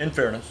 in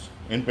fairness.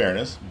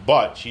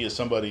 But she is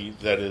somebody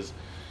that is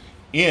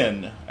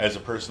in, as a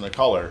person of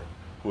color,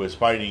 who is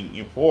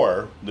fighting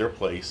for their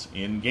place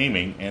in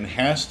gaming, and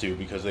has to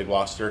because they've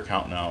lost their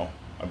account now,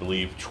 I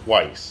believe,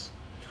 twice,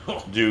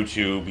 due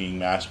to being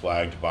mass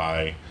flagged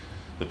by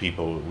the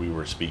people we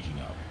were speaking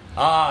of.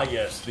 Ah,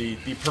 yes, the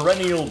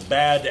perennial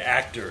bad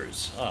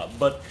actors.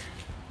 But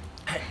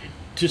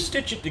to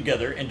stitch it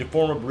together and to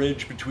form a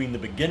bridge between the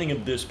beginning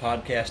of this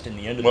podcast and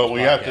the end of this podcast... Well,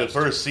 we have to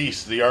first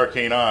cease the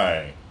arcane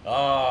eye.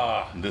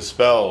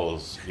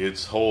 Dispels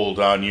its hold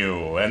on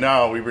you. And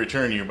now we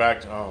return you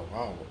back to... Oh,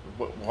 wow.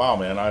 Wow,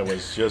 man, I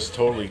was just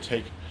totally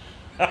taken...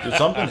 Did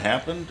something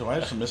happen? Do I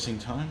have some missing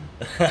time?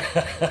 What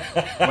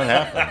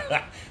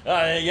happened?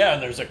 Yeah,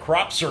 and there's a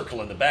crop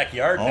circle in the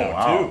backyard now,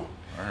 wow. too.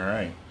 All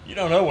right. You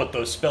don't know what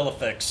those spell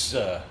effects,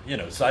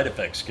 side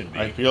effects can be.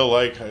 I feel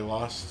like I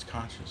lost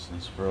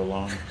consciousness for a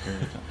long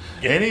period of time.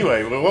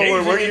 Anyway, what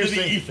were you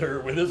saying? The ether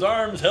with his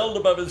arms held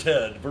above his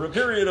head for a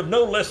period of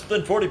no less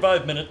than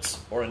 45 minutes,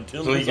 or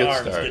until his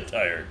arms get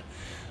tired.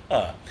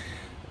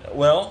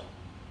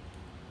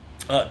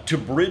 To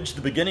bridge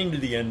the beginning to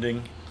the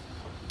ending,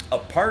 a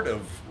part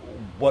of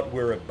what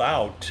we're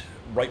about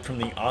right from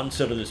the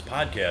onset of this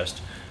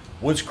podcast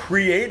was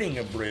creating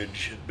a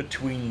bridge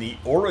between the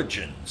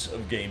origins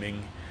of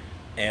gaming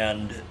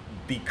and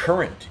the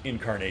current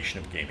incarnation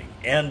of gaming,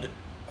 and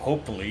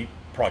hopefully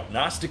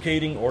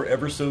prognosticating or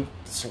ever so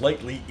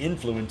slightly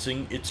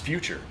influencing its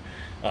future,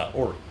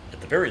 or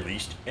at the very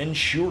least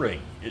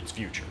ensuring its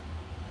future,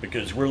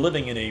 because we're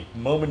living in a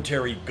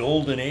momentary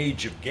golden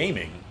age of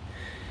gaming,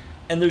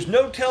 and there's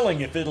no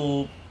telling if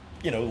it'll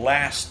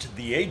last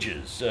the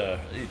ages.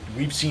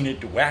 We've seen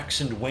it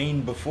wax and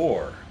wane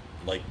before,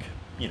 like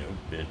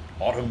the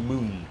autumn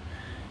moon,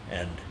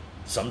 and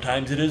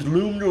sometimes it has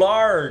loomed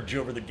large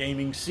over the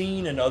gaming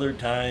scene, and other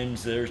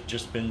times there's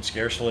just been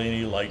scarcely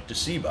any light to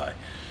see by.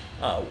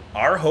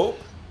 Our hope,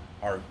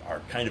 our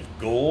kind of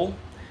goal,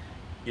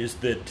 is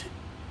that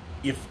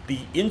if the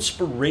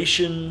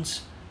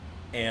inspirations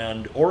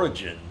and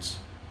origins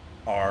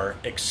are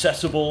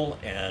accessible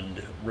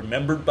and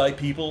remembered by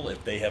people,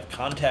 if they have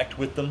contact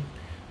with them,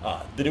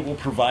 that it will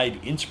provide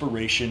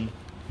inspiration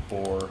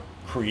for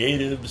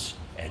creatives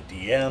and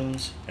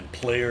DMs and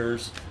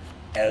players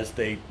as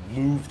they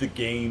move the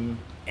game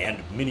and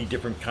many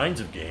different kinds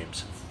of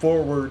games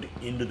forward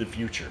into the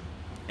future.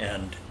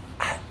 And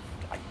I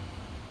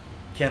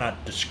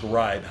cannot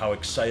describe how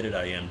excited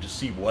I am to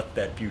see what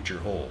that future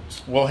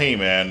holds. Well, hey,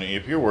 man,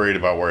 if you're worried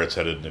about where it's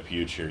headed in the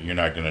future, you're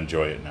not going to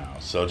enjoy it now.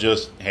 So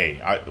just, hey,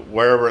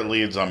 wherever it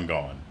leads, I'm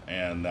going.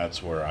 And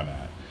that's where I'm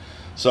at.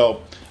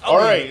 So, all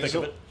right.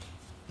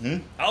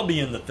 I'll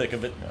be in the thick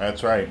of it.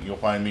 That's right. You'll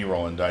find me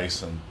rolling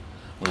dice and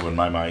moving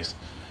my mice.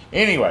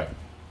 Anyway,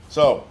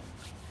 so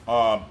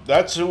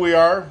that's who we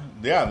are.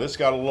 Yeah, this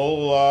got a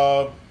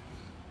little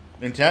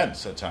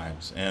intense at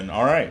times. And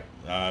all right,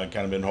 kind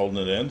of been holding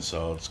it in,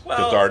 so it's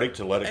cathartic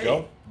to let it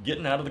go.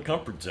 Getting out of the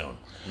comfort zone.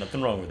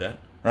 Nothing wrong with that.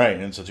 Right,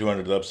 and it's a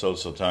 200th episode,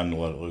 so time to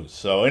let it loose.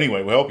 So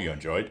anyway, we hope you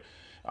enjoyed.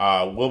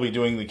 We'll be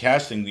doing the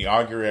casting, the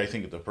augury, I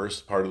think, at the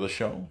first part of the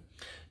show.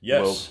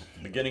 Yes,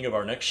 beginning of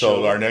our next show.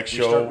 So our next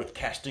show... We start with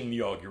casting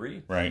the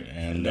augury. Right,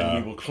 and then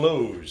we will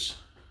close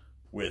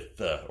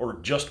with, or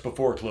just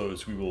before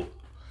close, we will...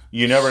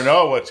 You never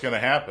know what's going to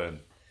happen.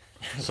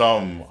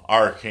 Some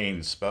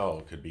arcane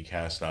spell could be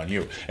cast on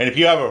you. And if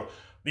you have a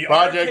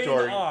project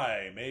or... The arcane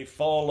eye may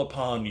fall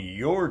upon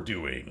your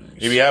doings.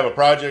 If you have a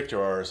project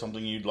or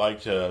something you'd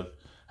like to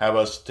have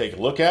us take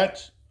a look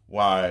at,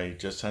 why,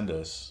 just send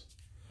us,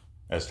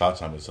 as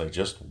Thoughts on, it's like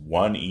just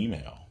one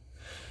email.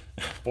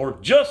 For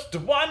just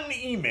one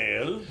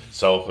email.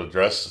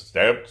 Self-addressed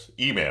stamped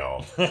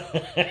email.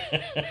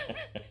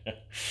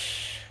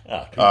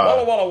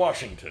 Walla Walla,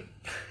 Washington.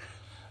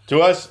 To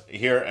us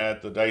here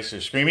at the Dice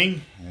Are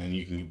Screaming, and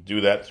you can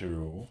do that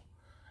through,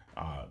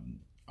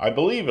 I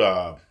believe,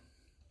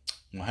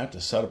 we'll have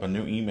to set up a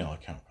new email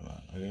account for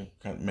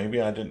that.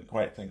 Maybe I didn't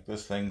quite think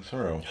this thing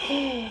through.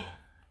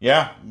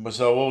 Yeah,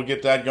 so we'll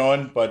get that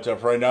going, but for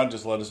right now,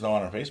 just let us know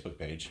on our Facebook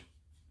page.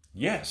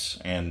 Yes.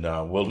 And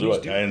we'll do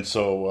it. And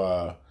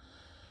so,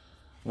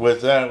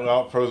 with that,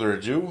 without further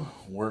ado,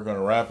 we're going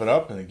to wrap it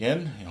up. And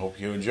again, I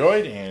hope you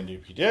enjoyed. And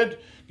if you did,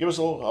 give us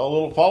a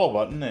little follow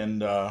button,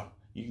 and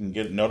you can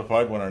get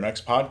notified when our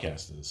next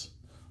podcast is.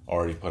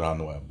 already put on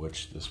the web,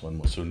 which this one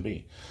will soon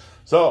be.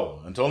 So,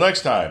 until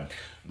next time,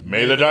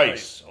 may the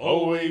dice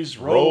always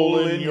roll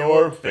in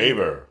your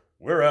favor.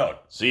 We're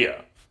out. See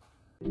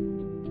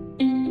ya.